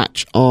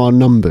match our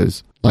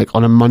numbers. Like,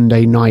 on a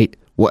Monday night,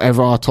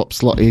 whatever our top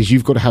slot is,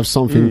 you've got to have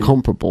something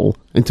comparable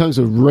in terms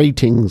of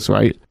ratings,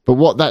 right? But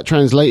what that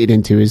translated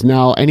into is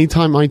now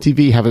anytime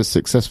ITV have a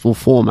successful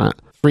format,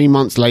 3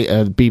 months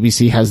later, the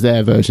BBC has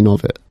their version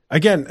of it.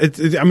 Again,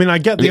 I mean, I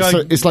get the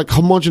idea. It's like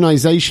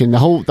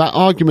homogenization. That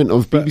argument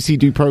of BBC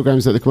do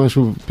programs that the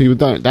commercial people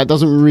don't, that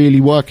doesn't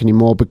really work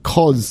anymore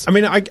because... I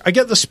mean, I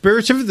get the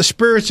spirit of it. The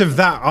spirit of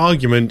that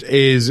argument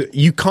is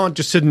you can't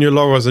just sit in your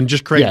laurels and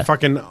just create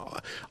fucking...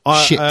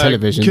 shit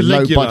television,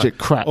 low budget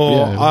crap,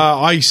 or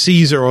I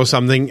Caesar or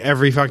something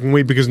every fucking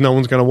week because no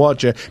one's going to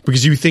watch it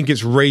because you think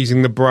it's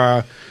raising the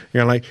brow.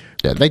 Like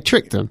they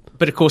tricked them.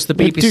 But of course, the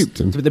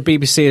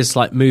BBC is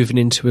like moving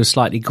into a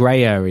slightly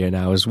grey area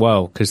now as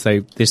well because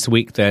this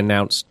week they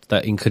announced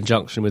that in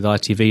conjunction with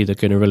ITV they're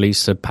going to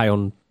release a pay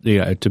on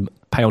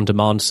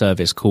demand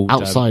service called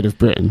outside of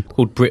Britain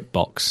called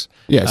BritBox.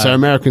 Yeah, so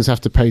Americans have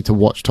to pay to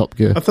watch Top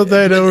Gear. I thought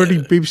they had already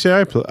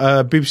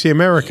BBC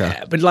America.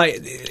 Yeah, but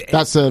like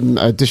that's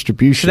a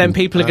distribution. So then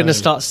people are going to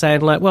start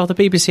saying like, well, the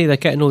BBC, they're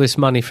getting all this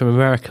money from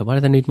America. Why do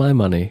they need my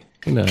money?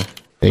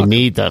 They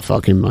need that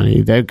fucking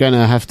money. They're going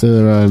to have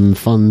to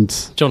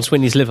fund John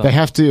Sweeney's liver. They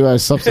have to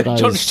subsidise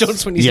John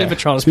Sweeney's liver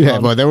transplant. Yeah,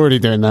 well, they're already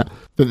doing that.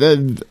 But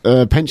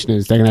the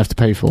pensioners, they're going to have to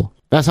pay for.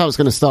 That's how it's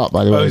going to start,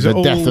 by the way.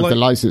 The death of the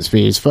licence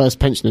fees. First,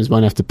 pensioners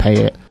won't have to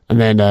pay it, and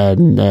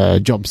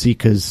then job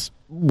seekers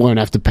won't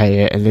have to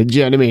pay it, and then, do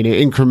you know what I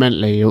mean?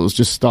 Incrementally, it will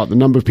just start. The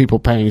number of people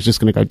paying is just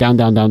going to go down,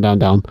 down, down, down,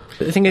 down.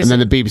 But the thing is,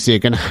 and then the BBC are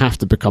going to have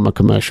to become a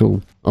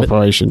commercial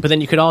operation. But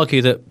then you could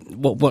argue that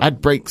what ad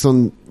breaks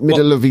on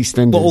middle of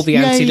EastEnders. All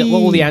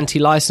the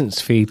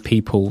anti-license fee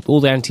people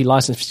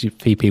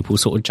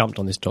sort of jumped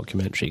on this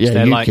documentary.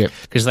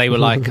 Because they were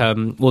like,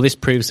 well, this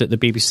proves that the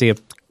BBC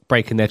are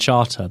breaking their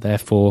charter,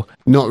 therefore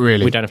not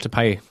really, we don't have to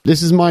pay.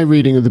 This is my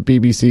reading of the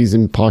BBC's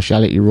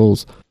impartiality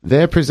rules.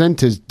 Their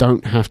presenters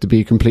don't have to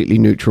be completely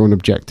neutral and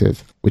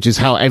objective, which is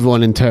how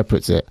everyone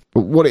interprets it.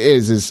 But what it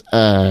is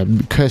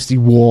Kirsty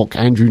Walk,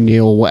 Andrew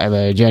Neil,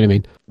 whatever, do you know what I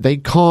mean? They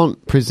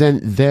can't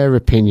present their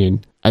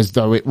opinion as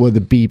though it were the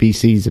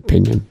BBC's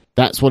opinion.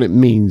 That's what it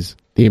means,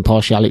 the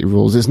impartiality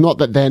rules. It's not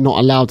that they're not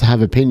allowed to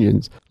have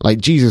opinions. Like,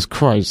 Jesus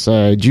Christ,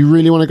 do you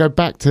really want to go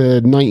back to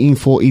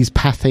 1940s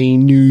Pathé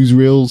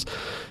newsreels?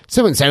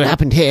 So-and-so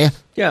happened here.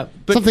 Yeah.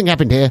 Something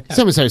happened here. Yeah.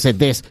 So-and-so said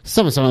this.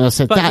 So-and-so else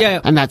said that. Yeah.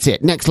 And that's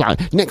it. Next line.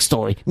 Next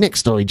story. Do you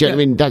know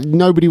what I mean?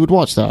 Nobody would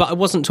watch that. But I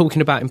wasn't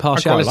talking about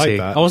impartiality. I quite like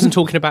that. I wasn't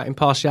talking about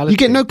impartiality. You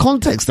get no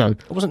context, though.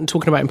 I wasn't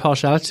talking about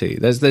impartiality.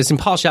 There's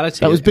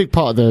impartiality. That was a big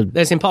part of the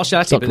There's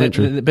impartiality,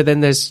 but then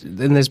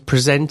there's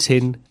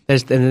presenting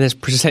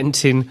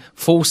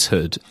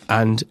falsehood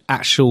and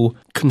actual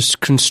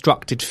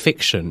constructed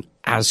fiction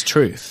as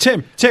truth.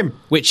 Tim,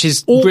 which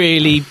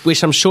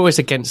I'm sure is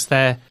against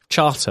their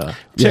charter.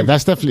 Yeah,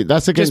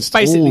 that's against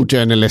all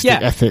journalistic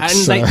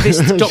ethics. And this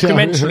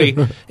documentary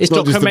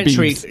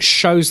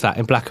shows that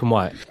in black and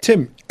white.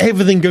 Tim,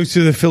 everything goes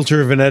through the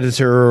filter of an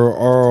editor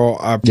or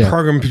a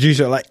program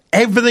producer. Like,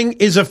 everything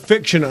is a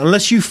fiction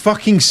unless you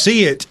fucking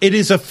see it. It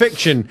is a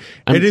fiction.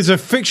 It is a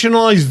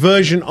fictionalized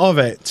version of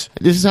it.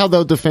 This is how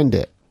they'll defend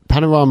it.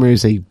 Panorama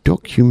is a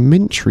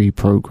documentary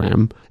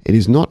program. It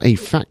is not a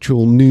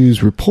factual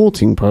news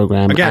reporting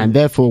program. Again, and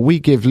therefore we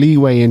give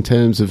leeway in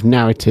terms of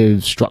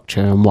narrative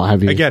structure and what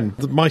have you. Again,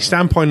 my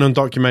standpoint on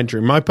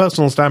documentary, my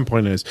personal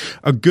standpoint is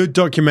a good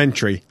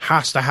documentary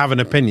has to have an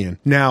opinion.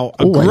 Now,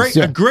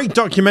 a great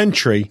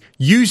documentary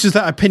uses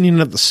that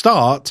opinion at the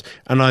start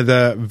and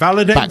either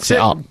validates backs it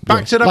up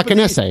like an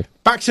essay,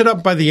 backs it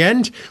up by the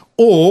end,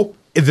 or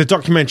if the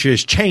documentary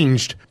is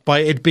changed by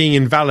it being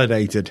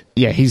invalidated.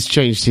 Yeah, he's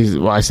changed his...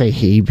 Well, I say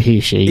he,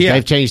 she. Yeah.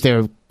 They've changed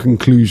their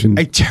conclusion.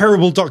 A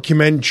terrible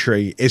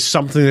documentary is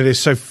something that is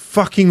so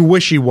fucking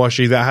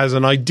wishy-washy that has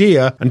an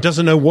idea and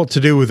doesn't know what to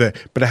do with it,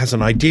 but it has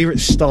an idea it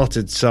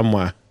started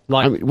somewhere.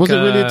 Like, was it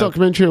really a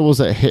documentary or was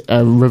it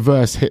a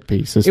reverse hit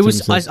piece? It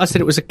was. I said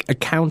it was a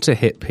counter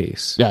hit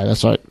piece. Yeah,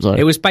 that's right. Sorry.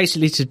 It was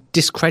basically to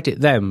discredit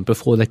them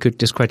before they could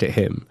discredit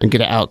him and get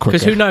it out quicker.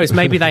 Because who knows?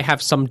 Maybe they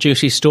have some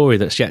juicy story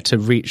that's yet to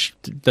reach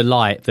the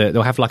light. That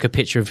they'll have like a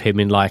picture of him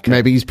in like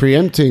maybe he's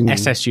preempting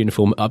SS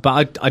uniform.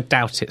 But I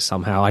doubt it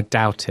somehow. I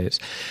doubt it.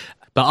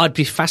 But I'd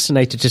be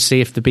fascinated to see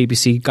if the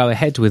BBC go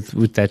ahead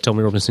with their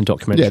Tommy Robinson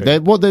documentary. Yeah,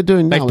 what they're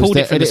doing now is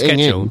they're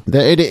editing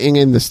they're editing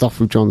in the stuff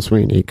with John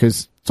Sweeney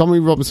because Tommy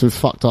Robinson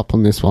fucked up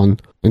on this one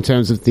in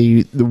terms of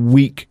the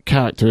weak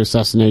character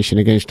assassination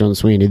against John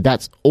Sweeney.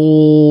 That's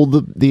all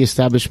the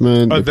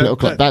establishment, the political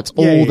club, that's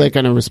all they're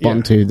going to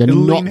respond to. They're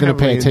not going to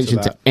pay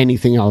attention to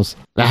anything else.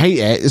 I hate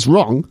it. It's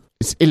wrong.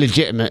 It's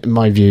illegitimate in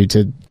my view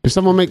if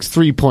someone makes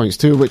 3 points,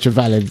 2 of which are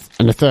valid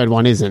and the third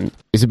one isn't,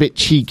 it's a bit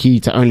cheeky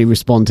to only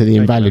respond to the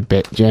invalid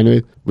bit, do you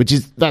know?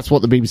 That's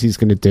what the BBC is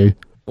going to do.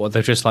 What,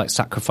 they're just like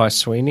sacrifice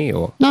Sweeney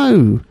or?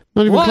 No,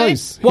 not even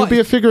close. He'll be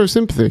a figure of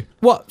sympathy.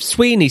 What,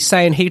 Sweeney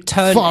saying he'd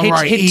turn...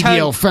 Far-right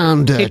EDL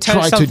founder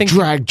tried to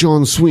drag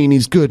John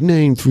Sweeney's good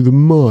name through the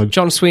mud.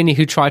 John Sweeney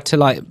who tried to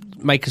like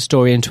make a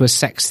story into a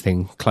sex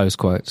thing, close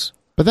quotes.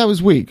 But that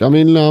was weak. I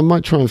mean, I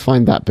might try and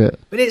find that bit.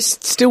 But it's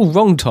still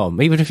wrong,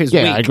 Tom, even if it's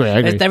weak. Yeah, I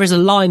agree. There is a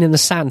line in the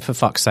sand, for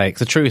fuck's sake.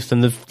 The truth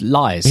and the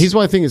lies. Here's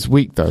why I think it's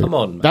weak, though. Come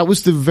on, man. That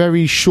was the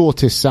very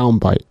shortest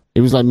soundbite.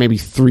 It was like maybe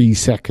 3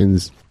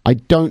 seconds. I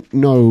don't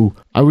know.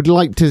 I would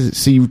like to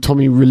see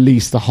Tommy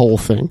release the whole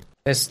thing.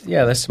 There's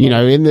some You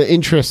know, in the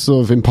interests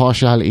of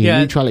impartiality,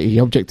 neutrality,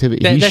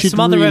 objectivity, he should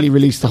really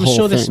release the whole thing. I'm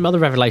sure there's some other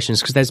revelations,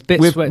 because there's bits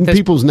with where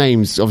people's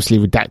names obviously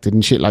redacted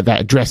and shit like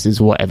that, addresses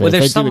or whatever. Well,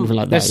 if they do anything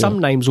like there's that, some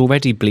names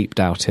already bleeped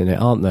out in it,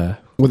 aren't there?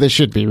 Well, there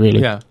should be, really.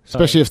 Yeah.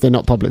 Especially if they're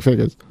not public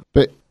figures.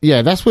 But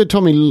yeah, that's where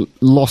Tommy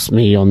lost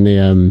me on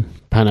the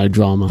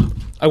PANODRAMA.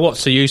 Oh, what?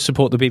 So you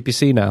support the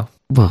BBC now?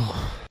 Well,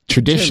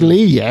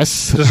 traditionally,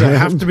 yes. Does it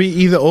have to be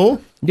either or?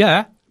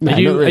 Yeah. No, are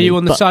you not really,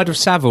 on the side of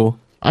Savile?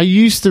 I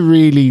used to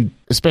really,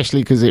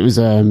 especially because it was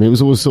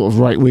always sort of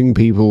right-wing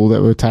people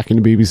that were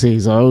attacking the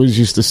BBC, so I always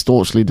used to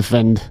staunchly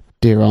defend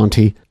Dear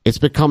Auntie. It's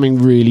becoming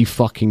really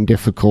fucking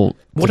difficult.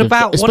 What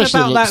about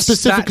that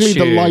specifically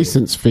statue? the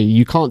license fee?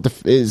 You can't.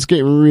 It's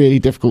getting really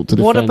difficult to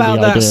defend. What about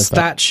the that idea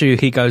statue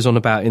he goes on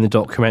about in the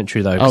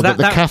documentary, though? Oh, that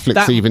the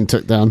Catholics even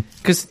took down.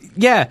 Because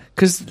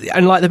the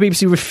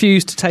BBC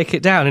refused to take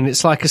it down, and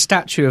it's like a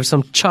statue of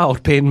some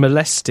child being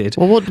molested.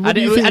 Well, what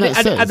do you think that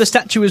says? And the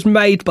statue was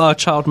made by a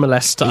child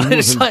molester. He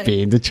wasn't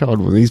being the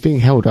child one. He's being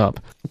held up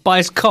by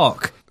his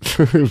cock.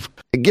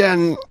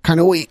 Again,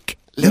 kind of weak.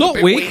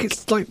 Not weak.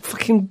 It's like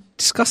fucking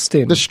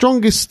disgusting. The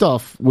strongest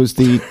stuff was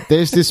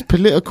there's this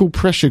political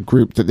pressure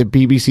group that the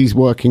BBC's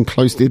working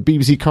closely, the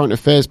BBC current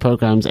affairs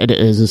programs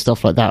editors and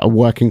stuff like that are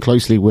working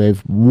closely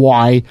with.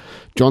 Why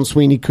John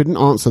Sweeney couldn't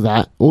answer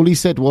that. All he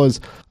said was,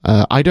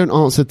 I don't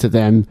answer to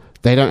them.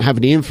 They don't have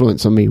any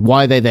influence on me.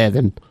 Why are they there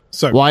then?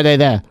 So why are they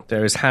there?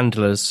 There is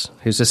handlers,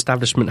 his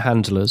establishment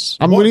handlers.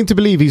 I'm willing to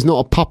believe he's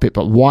not a puppet,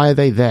 but why are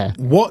they there?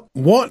 What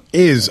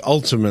is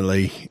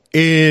ultimately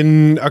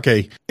in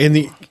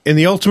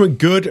the ultimate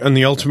good and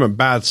the ultimate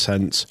bad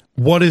sense?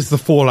 What is the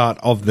fallout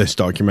of this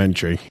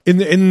documentary? In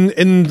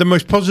the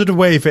most positive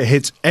way, if it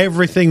hits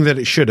everything that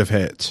it should have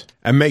hit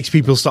and makes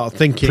people start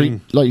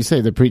thinking, like you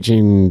say, they're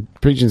preaching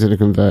to the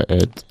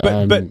converted.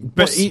 But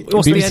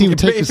BBC would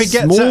take a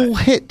small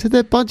hit to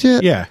their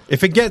budget. Yeah,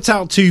 if it gets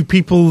out to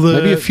people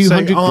that maybe a few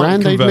hundred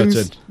grand, they'd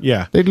lose.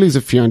 Yeah, they'd lose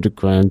a few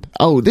 $100,000.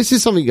 Oh, this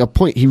is a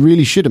point he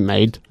really should have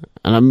made.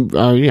 And I'm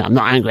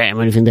not angry at him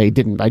or anything that he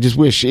didn't, but I just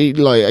wish,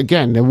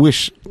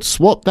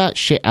 swap that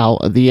shit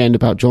out at the end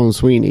about John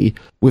Sweeney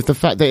with the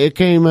fact that it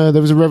came, there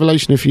was a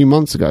revelation a few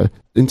months ago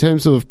in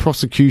terms of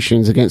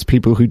prosecutions against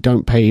people who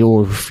don't pay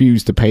or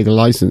refuse to pay the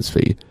license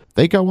fee.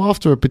 They go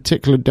after a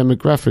particular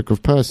demographic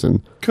of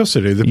person. Of course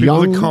they do. The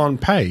people that can't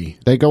pay.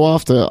 They go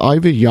after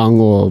either young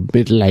or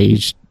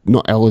middle-aged,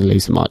 not elderly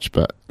so much,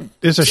 but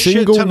there's a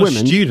single shit ton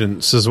women, of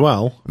students as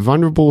well.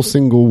 Vulnerable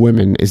single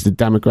women is the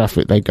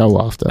demographic they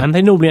go after. And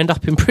they normally end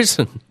up in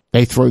prison.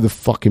 They throw the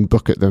fucking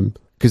book at them.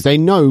 Because they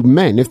know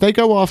men, if they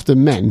go after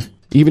men,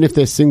 even if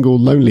they're single,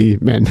 lonely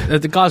men.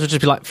 The guys would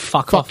just be like,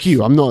 fuck off.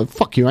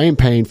 Fuck you, I ain't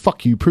paying,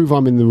 fuck you, prove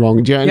I'm in the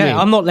wrong. Do you know what I mean?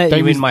 I'm not letting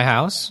you in my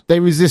house.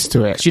 They resist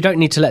to it. 'Cause you don't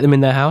need to let them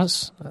in their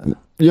house.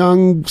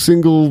 Young,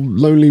 single,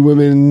 lonely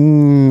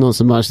women, not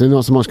so much. They're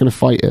not so much going to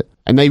fight it.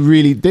 And they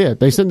really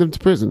did. They send them to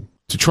prison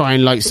to try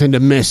and send a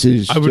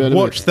message. I would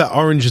watch that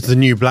Orange is the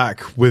New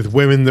Black with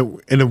women that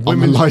in a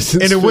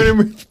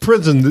women's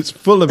prison that's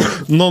full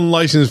of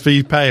non-license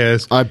fee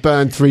payers. I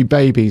burned 3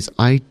 babies.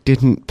 I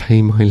didn't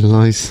pay my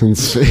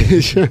license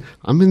fee.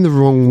 I'm in the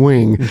wrong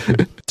wing.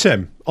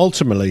 Tim,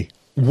 ultimately,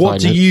 what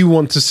do you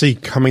want to see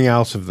coming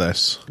out of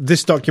this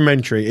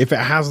documentary, if it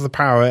has the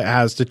power it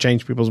has to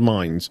change people's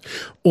minds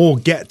or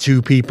get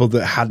to people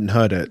that hadn't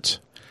heard it?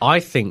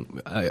 I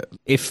think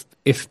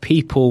if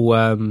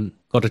people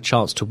got a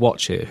chance to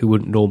watch it who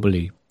wouldn't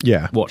normally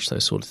watch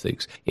those sort of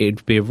things,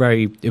 it'd be a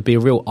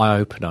real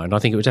eye-opener, and I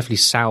think it would definitely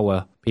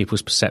sour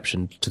people's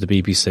perception to the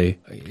BBC.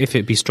 If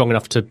it'd be strong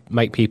enough to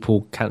make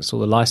people cancel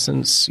the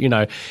license,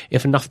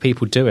 if enough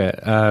people do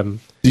it.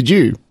 Did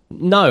you?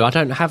 No, I've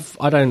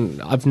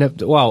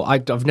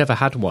never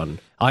had one.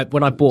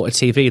 When I bought a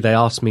TV, they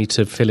asked me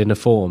to fill in a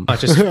form. I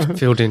just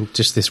filled in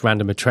just this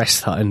random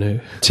address that I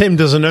knew. Tim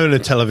doesn't own a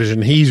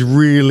television. He's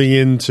really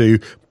into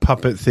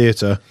puppet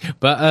theatre.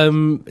 But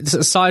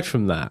aside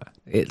from that,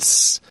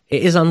 it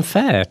is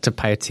unfair to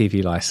pay a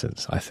TV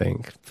license, I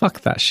think.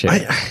 Fuck that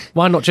shit.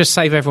 Why not just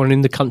save everyone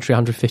in the country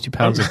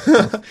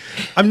 £150?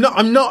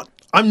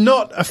 I'm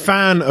not a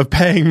fan of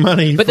paying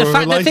money for a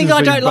license fee. The thing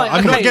I don't like...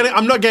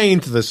 I'm not getting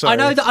into this. Sorry. I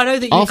know that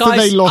you after guys...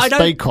 After they lost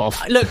Bake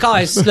Off. Look,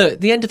 guys, at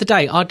the end of the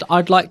day,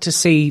 I'd like to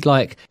see,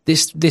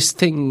 this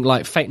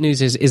thing, fake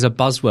news is a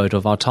buzzword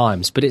of our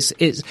times, but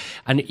it's...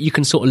 And you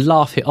can sort of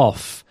laugh it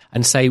off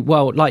and say,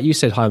 well, like you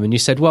said, Hyman, you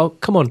said, well,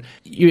 come on,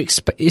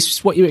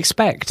 it's what you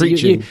expect.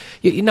 Preaching.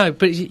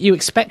 But you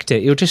expect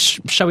it. You're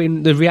just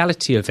showing the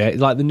reality of it,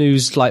 like the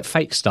news,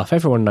 fake stuff.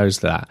 Everyone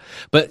knows that.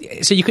 But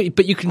you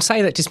can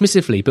say that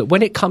dismissively. But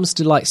when it comes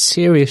to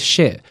serious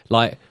shit,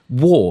 like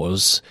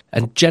wars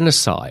and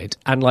genocide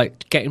and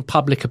getting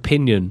public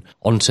opinion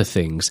onto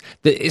things,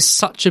 that is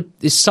such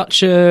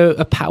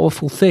a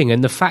powerful thing.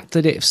 And the fact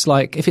that it's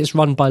if it's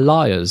run by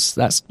liars,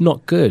 that's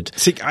not good.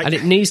 And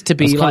it needs to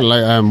be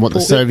what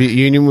the Soviet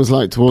Union was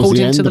like towards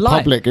the end. The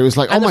public, it was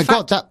like, oh my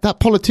god, that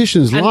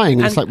politician's lying.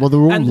 And it's like, well, they're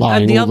all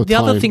lying all the time. The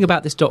other thing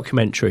about this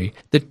documentary,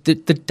 the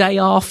day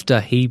after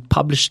he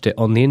published it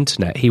on the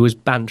internet, he was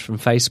banned from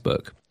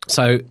Facebook.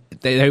 So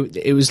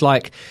it was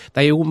like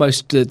they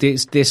almost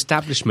the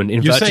establishment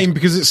inverted. You're saying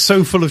because it's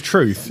so full of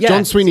truth. Yeah,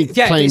 John Sweeney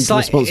claimed it's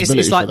like, responsibility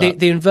it's like for that.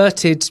 the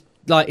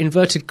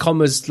inverted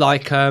commas,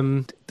 like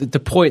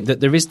the point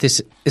that there is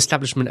this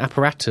establishment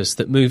apparatus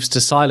that moves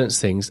to silence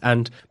things,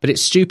 but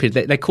it's stupid.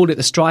 They call it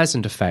the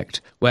Streisand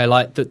effect, where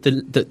like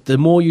the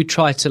more you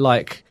try to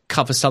like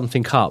cover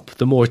something up,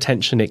 the more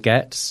attention it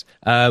gets.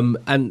 And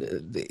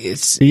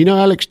it's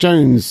Alex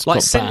Jones like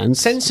got banned.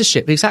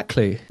 Censorship,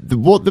 exactly.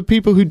 The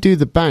people who do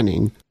the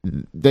banning,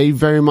 they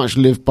very much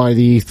live by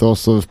the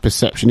ethos of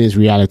perception is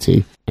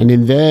reality, and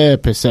in their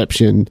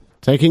perception,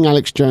 taking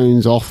Alex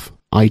Jones off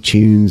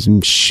iTunes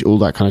and all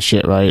that kind of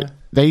shit, right? Yeah.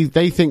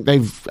 They think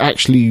they've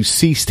actually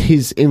ceased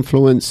his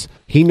influence.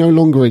 He no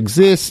longer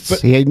exists.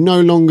 He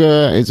no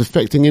longer is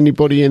affecting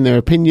anybody in their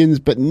opinions.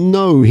 But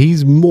no,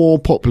 he's more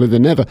popular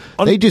than ever.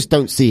 They just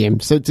don't see him.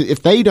 So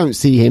if they don't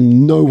see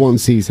him, no one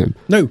sees him.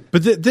 No,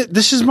 but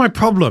this is my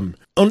problem.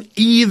 On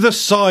either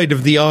side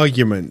of the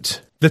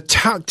argument, the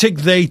tactic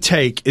they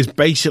take is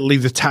basically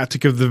the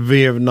tactic of the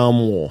Vietnam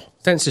War.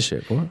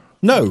 Censorship, what?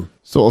 No.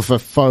 Sort of a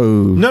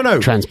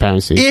faux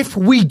transparency. If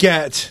we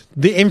get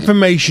the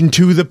information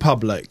to the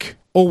public,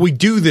 or we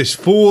do this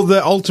for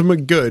the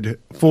ultimate good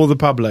for the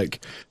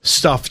public,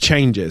 stuff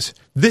changes.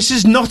 This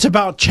is not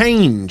about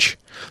change.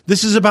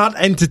 This is about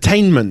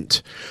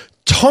entertainment.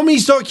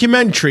 Tommy's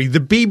documentary, the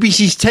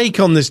BBC's take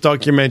on this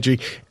documentary,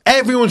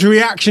 everyone's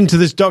reaction to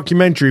this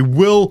documentary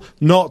will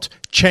not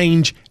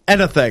change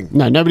anything.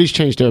 No, nobody's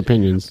changed their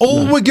opinions.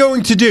 All we're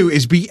going to do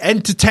is be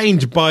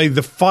entertained by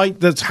the fight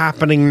that's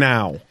happening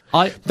now.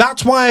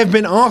 That's why I've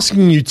been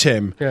asking you,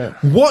 Tim. Yeah.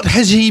 What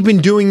has he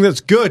been doing that's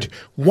good?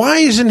 Why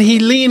isn't he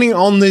leaning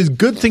on the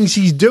good things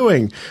he's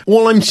doing?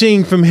 All I'm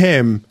seeing from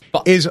him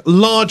is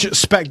large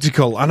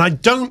spectacle, and I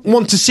don't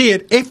want to see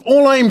it. If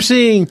all I'm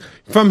seeing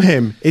from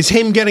him is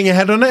him getting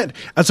ahead on it,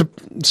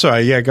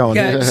 go on.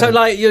 Yeah, so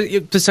like,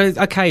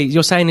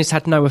 you're saying it's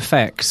had no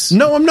effects.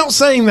 No, I'm not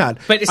saying that.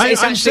 But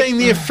I'm saying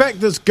the effect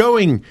that's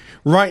going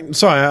right.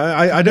 Sorry,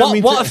 I don't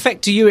mean. What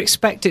effect do you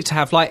expect it to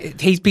have? Like,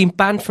 he's been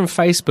banned from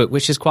Facebook,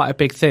 which is quite a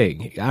big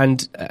thing,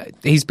 and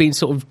he's being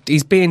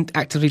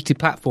actively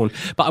deplatformed.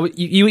 But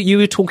you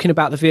were talking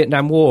about the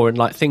Vietnam War and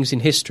like things in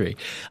history,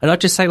 and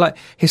I'd just say, like,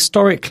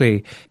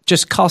 historically,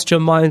 just cast your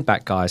mind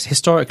back, guys.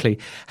 Historically,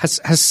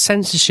 has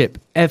censorship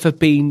ever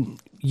been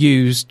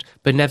used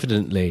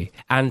benevolently?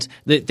 And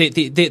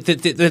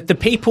the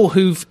people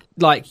who've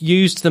like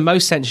used the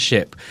most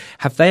censorship,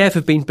 have they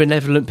ever been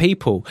benevolent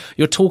people?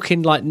 You're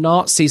talking like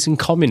Nazis and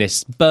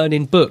communists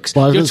burning books.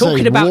 Well, you're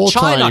talking about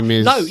China.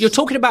 Is... No, you're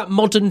talking about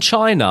modern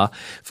China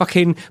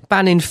fucking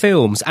banning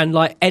films and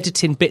like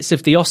editing bits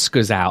of the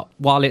Oscars out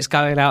while it's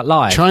going out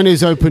live.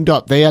 China's opened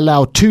up. They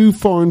allow 2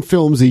 foreign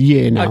films a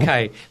year now.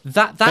 Okay,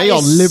 that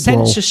is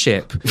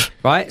censorship,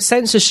 right?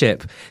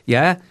 Censorship,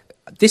 yeah.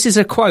 This is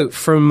a quote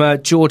from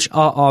George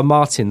R.R.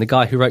 Martin, the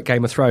guy who wrote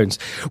Game of Thrones.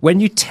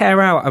 When you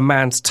tear out a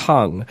man's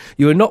tongue,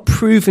 you are not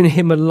proving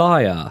him a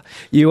liar.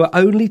 You are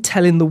only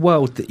telling the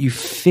world that you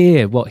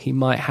fear what he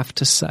might have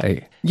to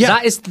say.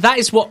 Yeah. That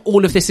is what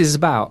all of this is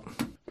about.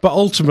 But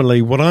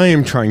ultimately, what I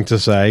am trying to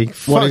say,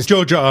 fuck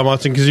George R. R.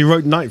 Martin, because he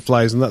wrote Night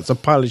Flies, and that's a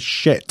pile of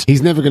shit.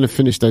 He's never going to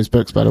finish those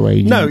books, by the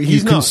way. No,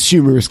 he's not.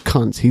 Consumerist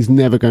cunts. He's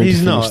never going to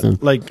finish them.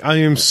 Like, I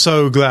am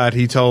so glad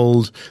he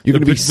told... You're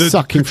going to be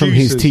sucking from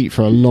his teeth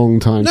for a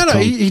long time. No,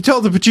 he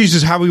told the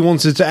producers how he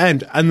wanted it to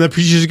end, and the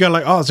producers go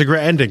like, oh, it's a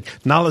great ending.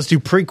 Now let's do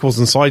prequels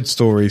and side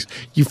stories.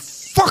 You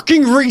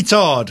fucking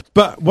retard!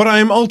 But what I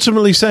am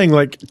ultimately saying,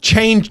 like,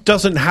 change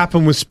doesn't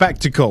happen with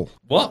spectacle.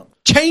 What?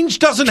 Change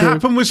doesn't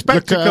happen with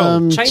spectacle.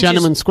 Look at,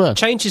 Tiananmen Square.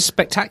 Change is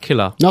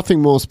spectacular.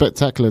 Nothing more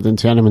spectacular than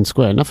Tiananmen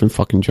Square. Nothing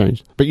fucking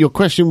changed. But your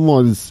question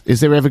was, is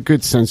there ever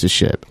good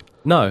censorship?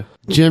 No.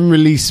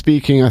 Generally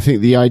speaking, I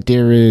think the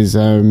idea is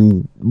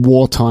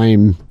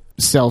wartime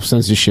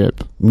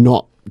self-censorship,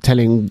 not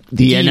telling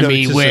the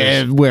enemy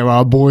where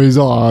our boys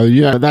are.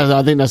 Yeah,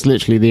 I think that's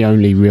literally the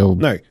only real...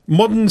 No,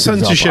 modern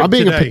censorship I'm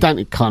being today, a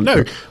pedantic cunt.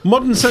 No,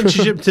 modern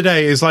censorship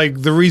today is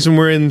like the reason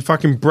we're in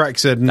fucking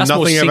Brexit and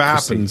nothing ever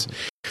happens.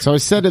 So I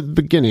said at the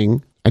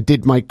beginning, I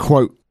did my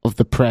quote of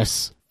the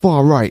press.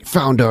 Far right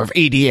founder of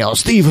EDL,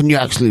 Stephen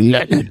Yaxley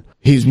Lennon.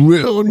 His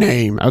real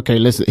name. Okay,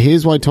 listen,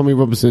 here's why Tommy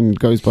Robinson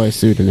goes by a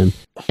pseudonym.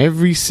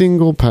 Every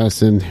single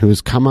person who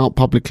has come out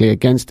publicly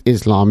against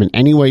Islam in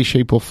any way,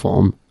 shape or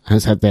form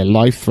has had their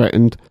life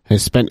threatened,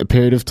 has spent a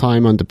period of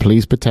time under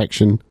police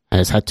protection,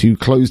 has had to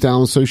close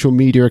down social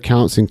media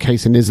accounts in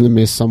case an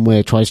Islamist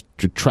somewhere tries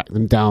to track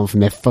them down from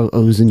their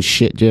photos and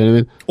shit, do you know what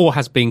I mean? Or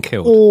has been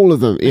killed. All of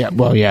them. Yeah,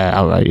 well, yeah,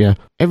 outright, yeah.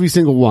 Every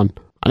single one.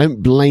 I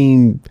don't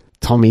blame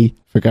Tommy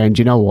for going,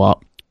 do you know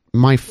what?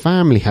 My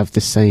family have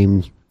the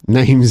same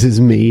names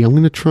as me. I'm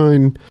going to try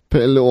and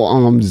put a little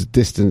arm's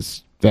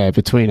distance there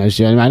between us.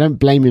 You know? I don't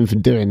blame him for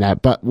doing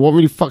that. But what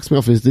really fucks me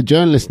off is the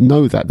journalists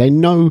know that. They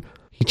know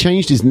he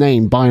changed his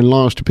name by and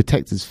large to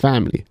protect his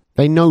family.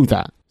 They know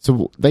that.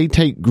 So they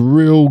take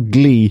real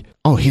glee.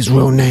 Oh, his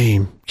real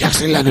name.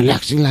 Yaxley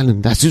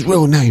Lennon. That's his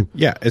real name.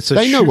 Yeah,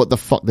 they know what the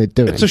fuck they're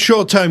doing. It's a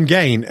short-term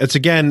gain. It's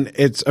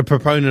a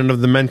proponent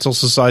of the mental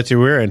society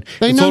we're in.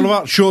 It's all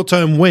about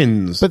short-term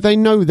wins. But they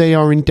know they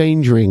are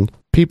endangering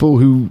people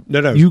who...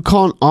 No. You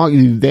can't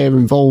argue they're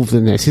involved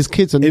in this. His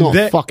kids are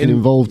not fucking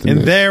involved in this.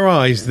 In their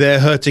eyes, they're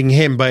hurting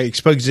him by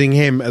exposing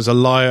him as a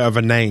liar of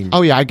a name.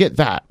 Oh, yeah, I get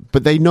that.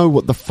 But they know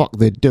what the fuck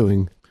they're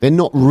doing. They're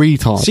not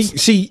retards.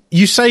 See,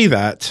 you say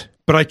that,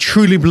 but I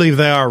truly believe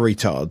they are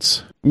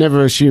retards.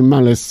 Never assume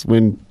malice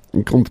when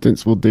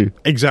incompetence will do.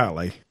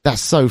 Exactly.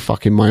 That's so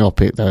fucking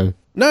myopic, though.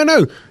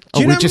 No.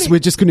 We're just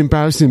going to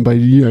embarrass him by,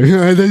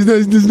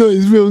 that's not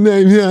his real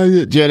name. Do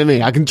you know what I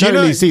mean? I can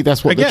totally see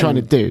that's what they're trying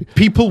to do.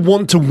 People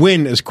want to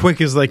win as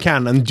quick as they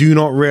can and do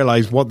not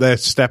realise what they're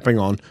stepping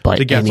on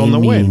to get on the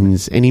win.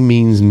 Any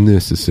means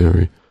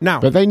necessary.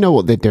 Now, but they know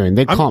what they're doing.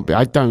 They can't be.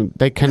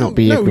 They cannot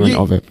be ignorant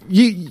of it.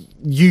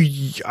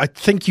 I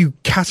think you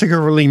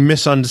categorically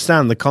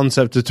misunderstand the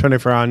concept of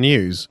 24-hour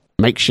news.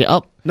 Make shit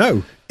up?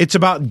 No. It's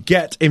about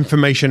get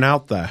information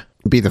out there.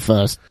 Be the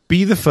first.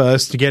 Be the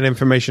first to get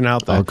information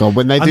out there. Oh, God.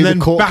 When they do the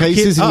court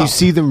cases and you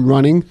see them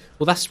running,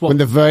 well, that's what... when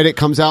the verdict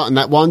comes out and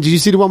that one... Did you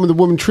see the one with the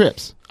woman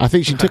trips? I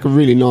think she took a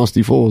really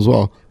nasty fall as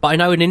well. But I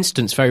know an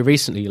instance very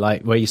recently,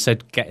 like, where you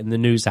said getting the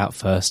news out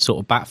first sort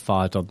of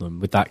backfired on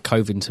them with that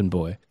Covington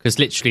boy. Because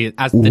literally,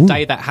 as the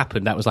day that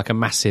happened, that was like a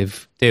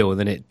massive deal, and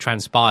then it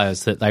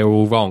transpires that they were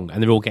all wrong,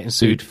 and they're all getting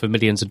sued for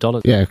millions of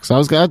dollars. Yeah,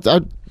 because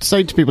I'd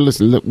say to people,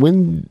 listen, look,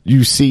 when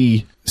you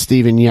see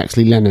Stephen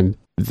Yaxley Lennon,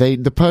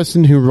 the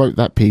person who wrote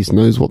that piece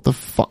knows what the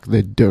fuck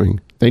they're doing.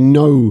 They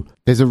know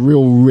there's a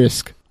real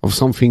risk of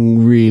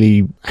something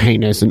really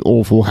heinous and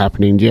awful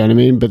happening, do you know what I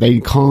mean? But they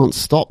can't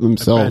stop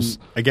themselves.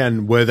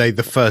 Again, were they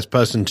the first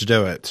person to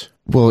do it?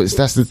 Well,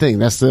 that's the thing.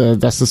 That's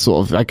the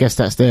sort of, I guess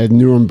that's their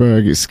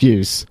Nuremberg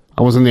excuse.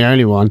 I wasn't the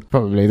only one.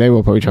 Probably. They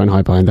will probably try and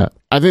hide behind that.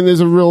 I think there's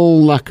a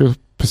real lack of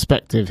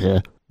perspective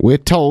here. We're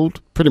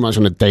told pretty much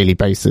on a daily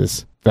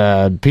basis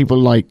that people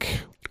like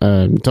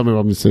Tommy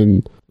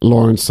Robinson,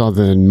 Lauren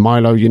Southern,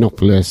 Milo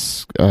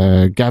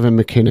Yiannopoulos, Gavin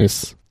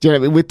McInnes. Yeah,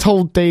 we're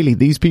told daily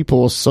these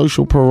people are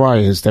social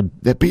pariahs.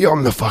 They're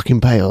beyond the fucking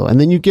pale. And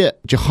then you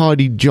get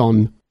Jihadi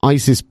John,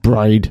 ISIS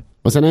bride.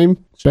 What's her name?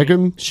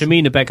 Begum?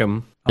 Shamina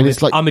Begum. And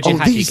it's like, I'm a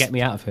jihadi, get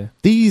me out of here.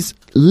 These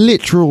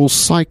literal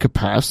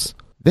psychopaths,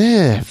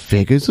 they're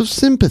figures of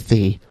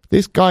sympathy.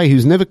 This guy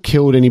who's never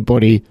killed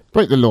anybody,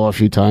 broke the law a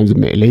few times,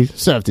 admittedly,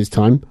 served his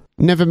time,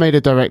 never made a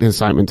direct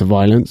incitement to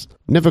violence,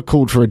 never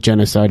called for a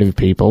genocide of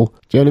people.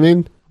 Do you know what I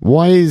mean?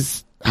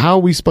 How are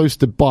we supposed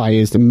to buy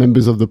as the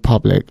members of the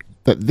public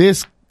that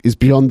this is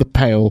beyond the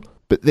pale,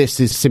 but this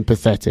is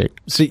sympathetic?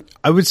 See,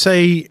 I would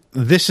say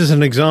this is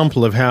an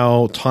example of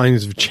how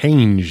times have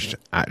changed,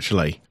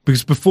 actually.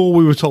 Because before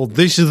we were told,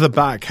 these are the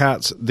black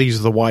hats, these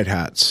are the white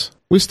hats.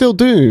 We still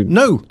do.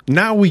 No,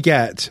 now we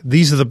get,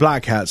 these are the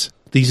black hats,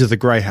 these are the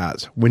grey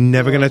hats. We're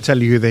never going to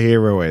tell you who the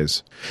hero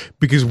is.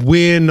 Because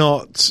we're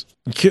not...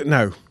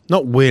 No,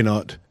 not we're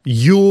not.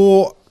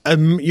 You're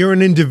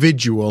an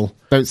individual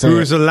who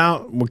is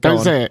allowed... Well, don't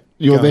say it.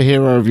 You're the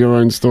hero of your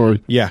own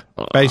story. Yeah,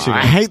 basically.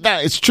 I hate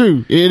that. It's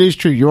true. It is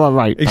true. You are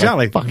right.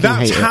 Exactly.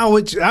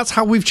 That's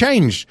how we've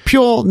changed.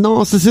 Pure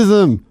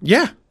narcissism.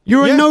 Yeah.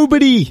 You're a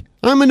nobody.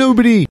 I'm a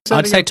nobody.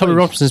 I'd say Tommy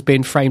Robinson's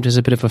being framed as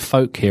a bit of a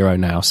folk hero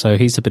now, so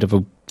he's a bit of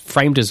a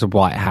framed as a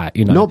white hat,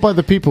 you know. Not by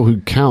the people who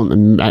count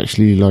and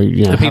actually, like,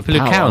 you know, the people who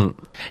count.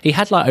 He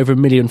had like over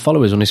 1 million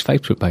followers on his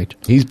Facebook page.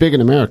 He's big in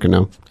America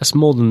now. That's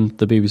more than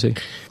the BBC.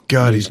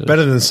 God, he's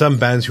better than some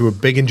bands who were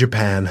big in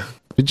Japan.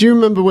 But do you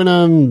remember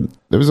when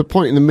there was a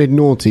point in the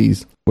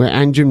mid-noughties where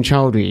Anjem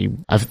Choudhury,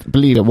 I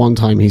believe at one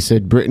time he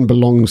said, Britain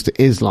belongs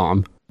to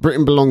Islam.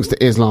 Britain belongs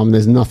to Islam.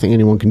 There's nothing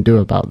anyone can do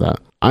about that.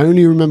 I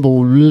only remember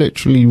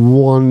literally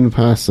one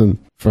person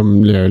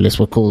from, you know, let's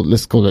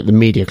call it the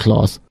media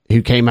class,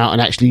 who came out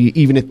and actually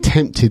even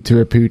attempted to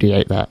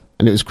repudiate that.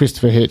 And it was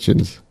Christopher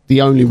Hitchens,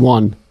 the only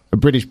one, a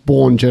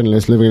British-born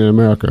journalist living in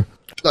America.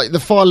 Like, the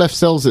far left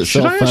sells itself.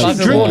 Should I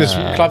actually drink this?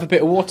 Can I have a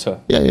bit of water?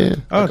 Oh, Yeah.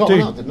 I got dude.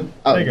 one out, didn't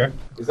I? There you go.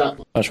 Is that...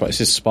 That's right,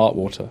 this is spark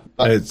water.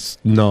 It's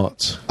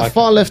not. The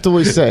far left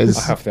always says...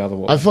 I have the other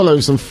one. I follow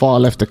some far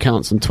left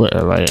accounts on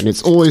Twitter, right? And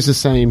it's always the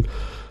same.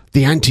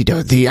 The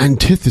antidote, the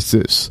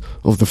antithesis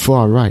of the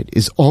far right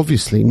is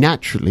obviously,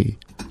 naturally,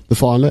 the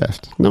far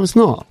left. No, it's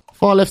not.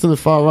 Far left and the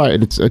far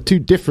right are two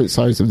different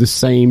sides of the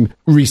same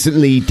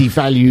recently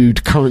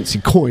devalued currency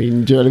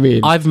coin. Do you know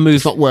what I mean?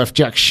 It's not worth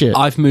jack shit.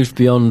 I've moved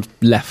beyond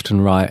left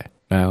and right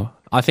now.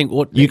 I think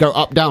what you go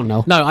up down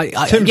now. No, I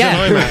do.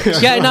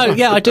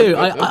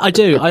 I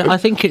do. I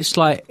think it's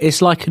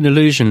like an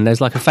illusion.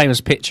 There's like a famous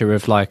picture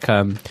of like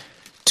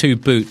two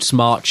boots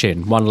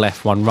marching, one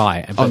left, one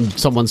right, on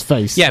someone's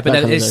face. Yeah, but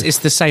it's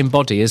the same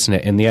body, isn't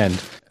it? In the end,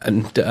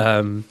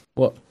 and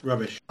what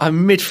rubbish?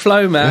 I'm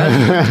mid-flow,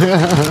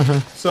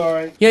 man.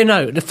 Sorry. Yeah,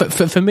 no.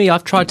 For me,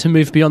 I've tried to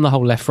move beyond the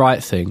whole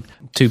left-right thing.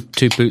 Two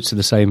boots of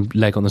the same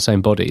leg on the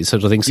same body,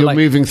 sort of thing. So you're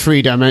moving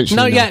 3-dimensionally.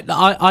 No, yeah,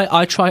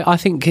 I try. I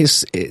think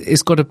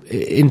it's got to,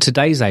 in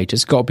today's age,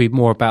 it's got to be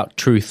more about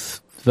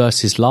truth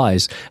versus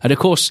lies. And of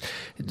course,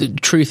 the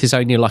truth is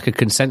only like a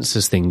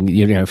consensus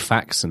thing,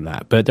 facts and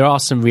that. But there are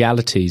some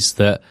realities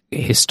that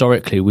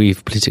historically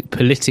we've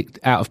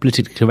out of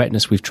political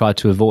correctness we've tried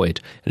to avoid,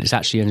 and it's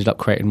actually ended up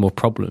creating more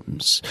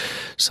problems.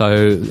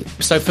 So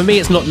for me,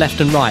 it's not left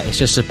and right. It's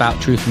just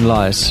about truth and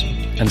lies,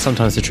 and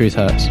sometimes the truth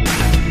hurts.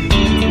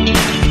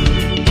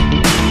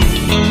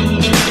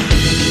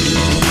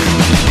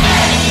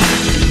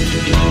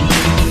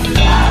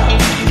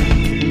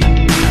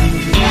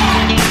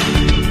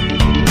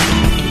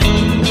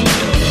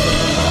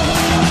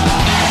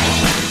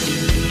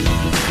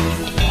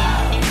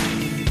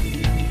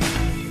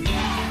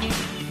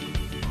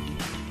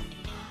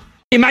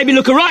 You made me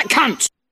look a right cunt.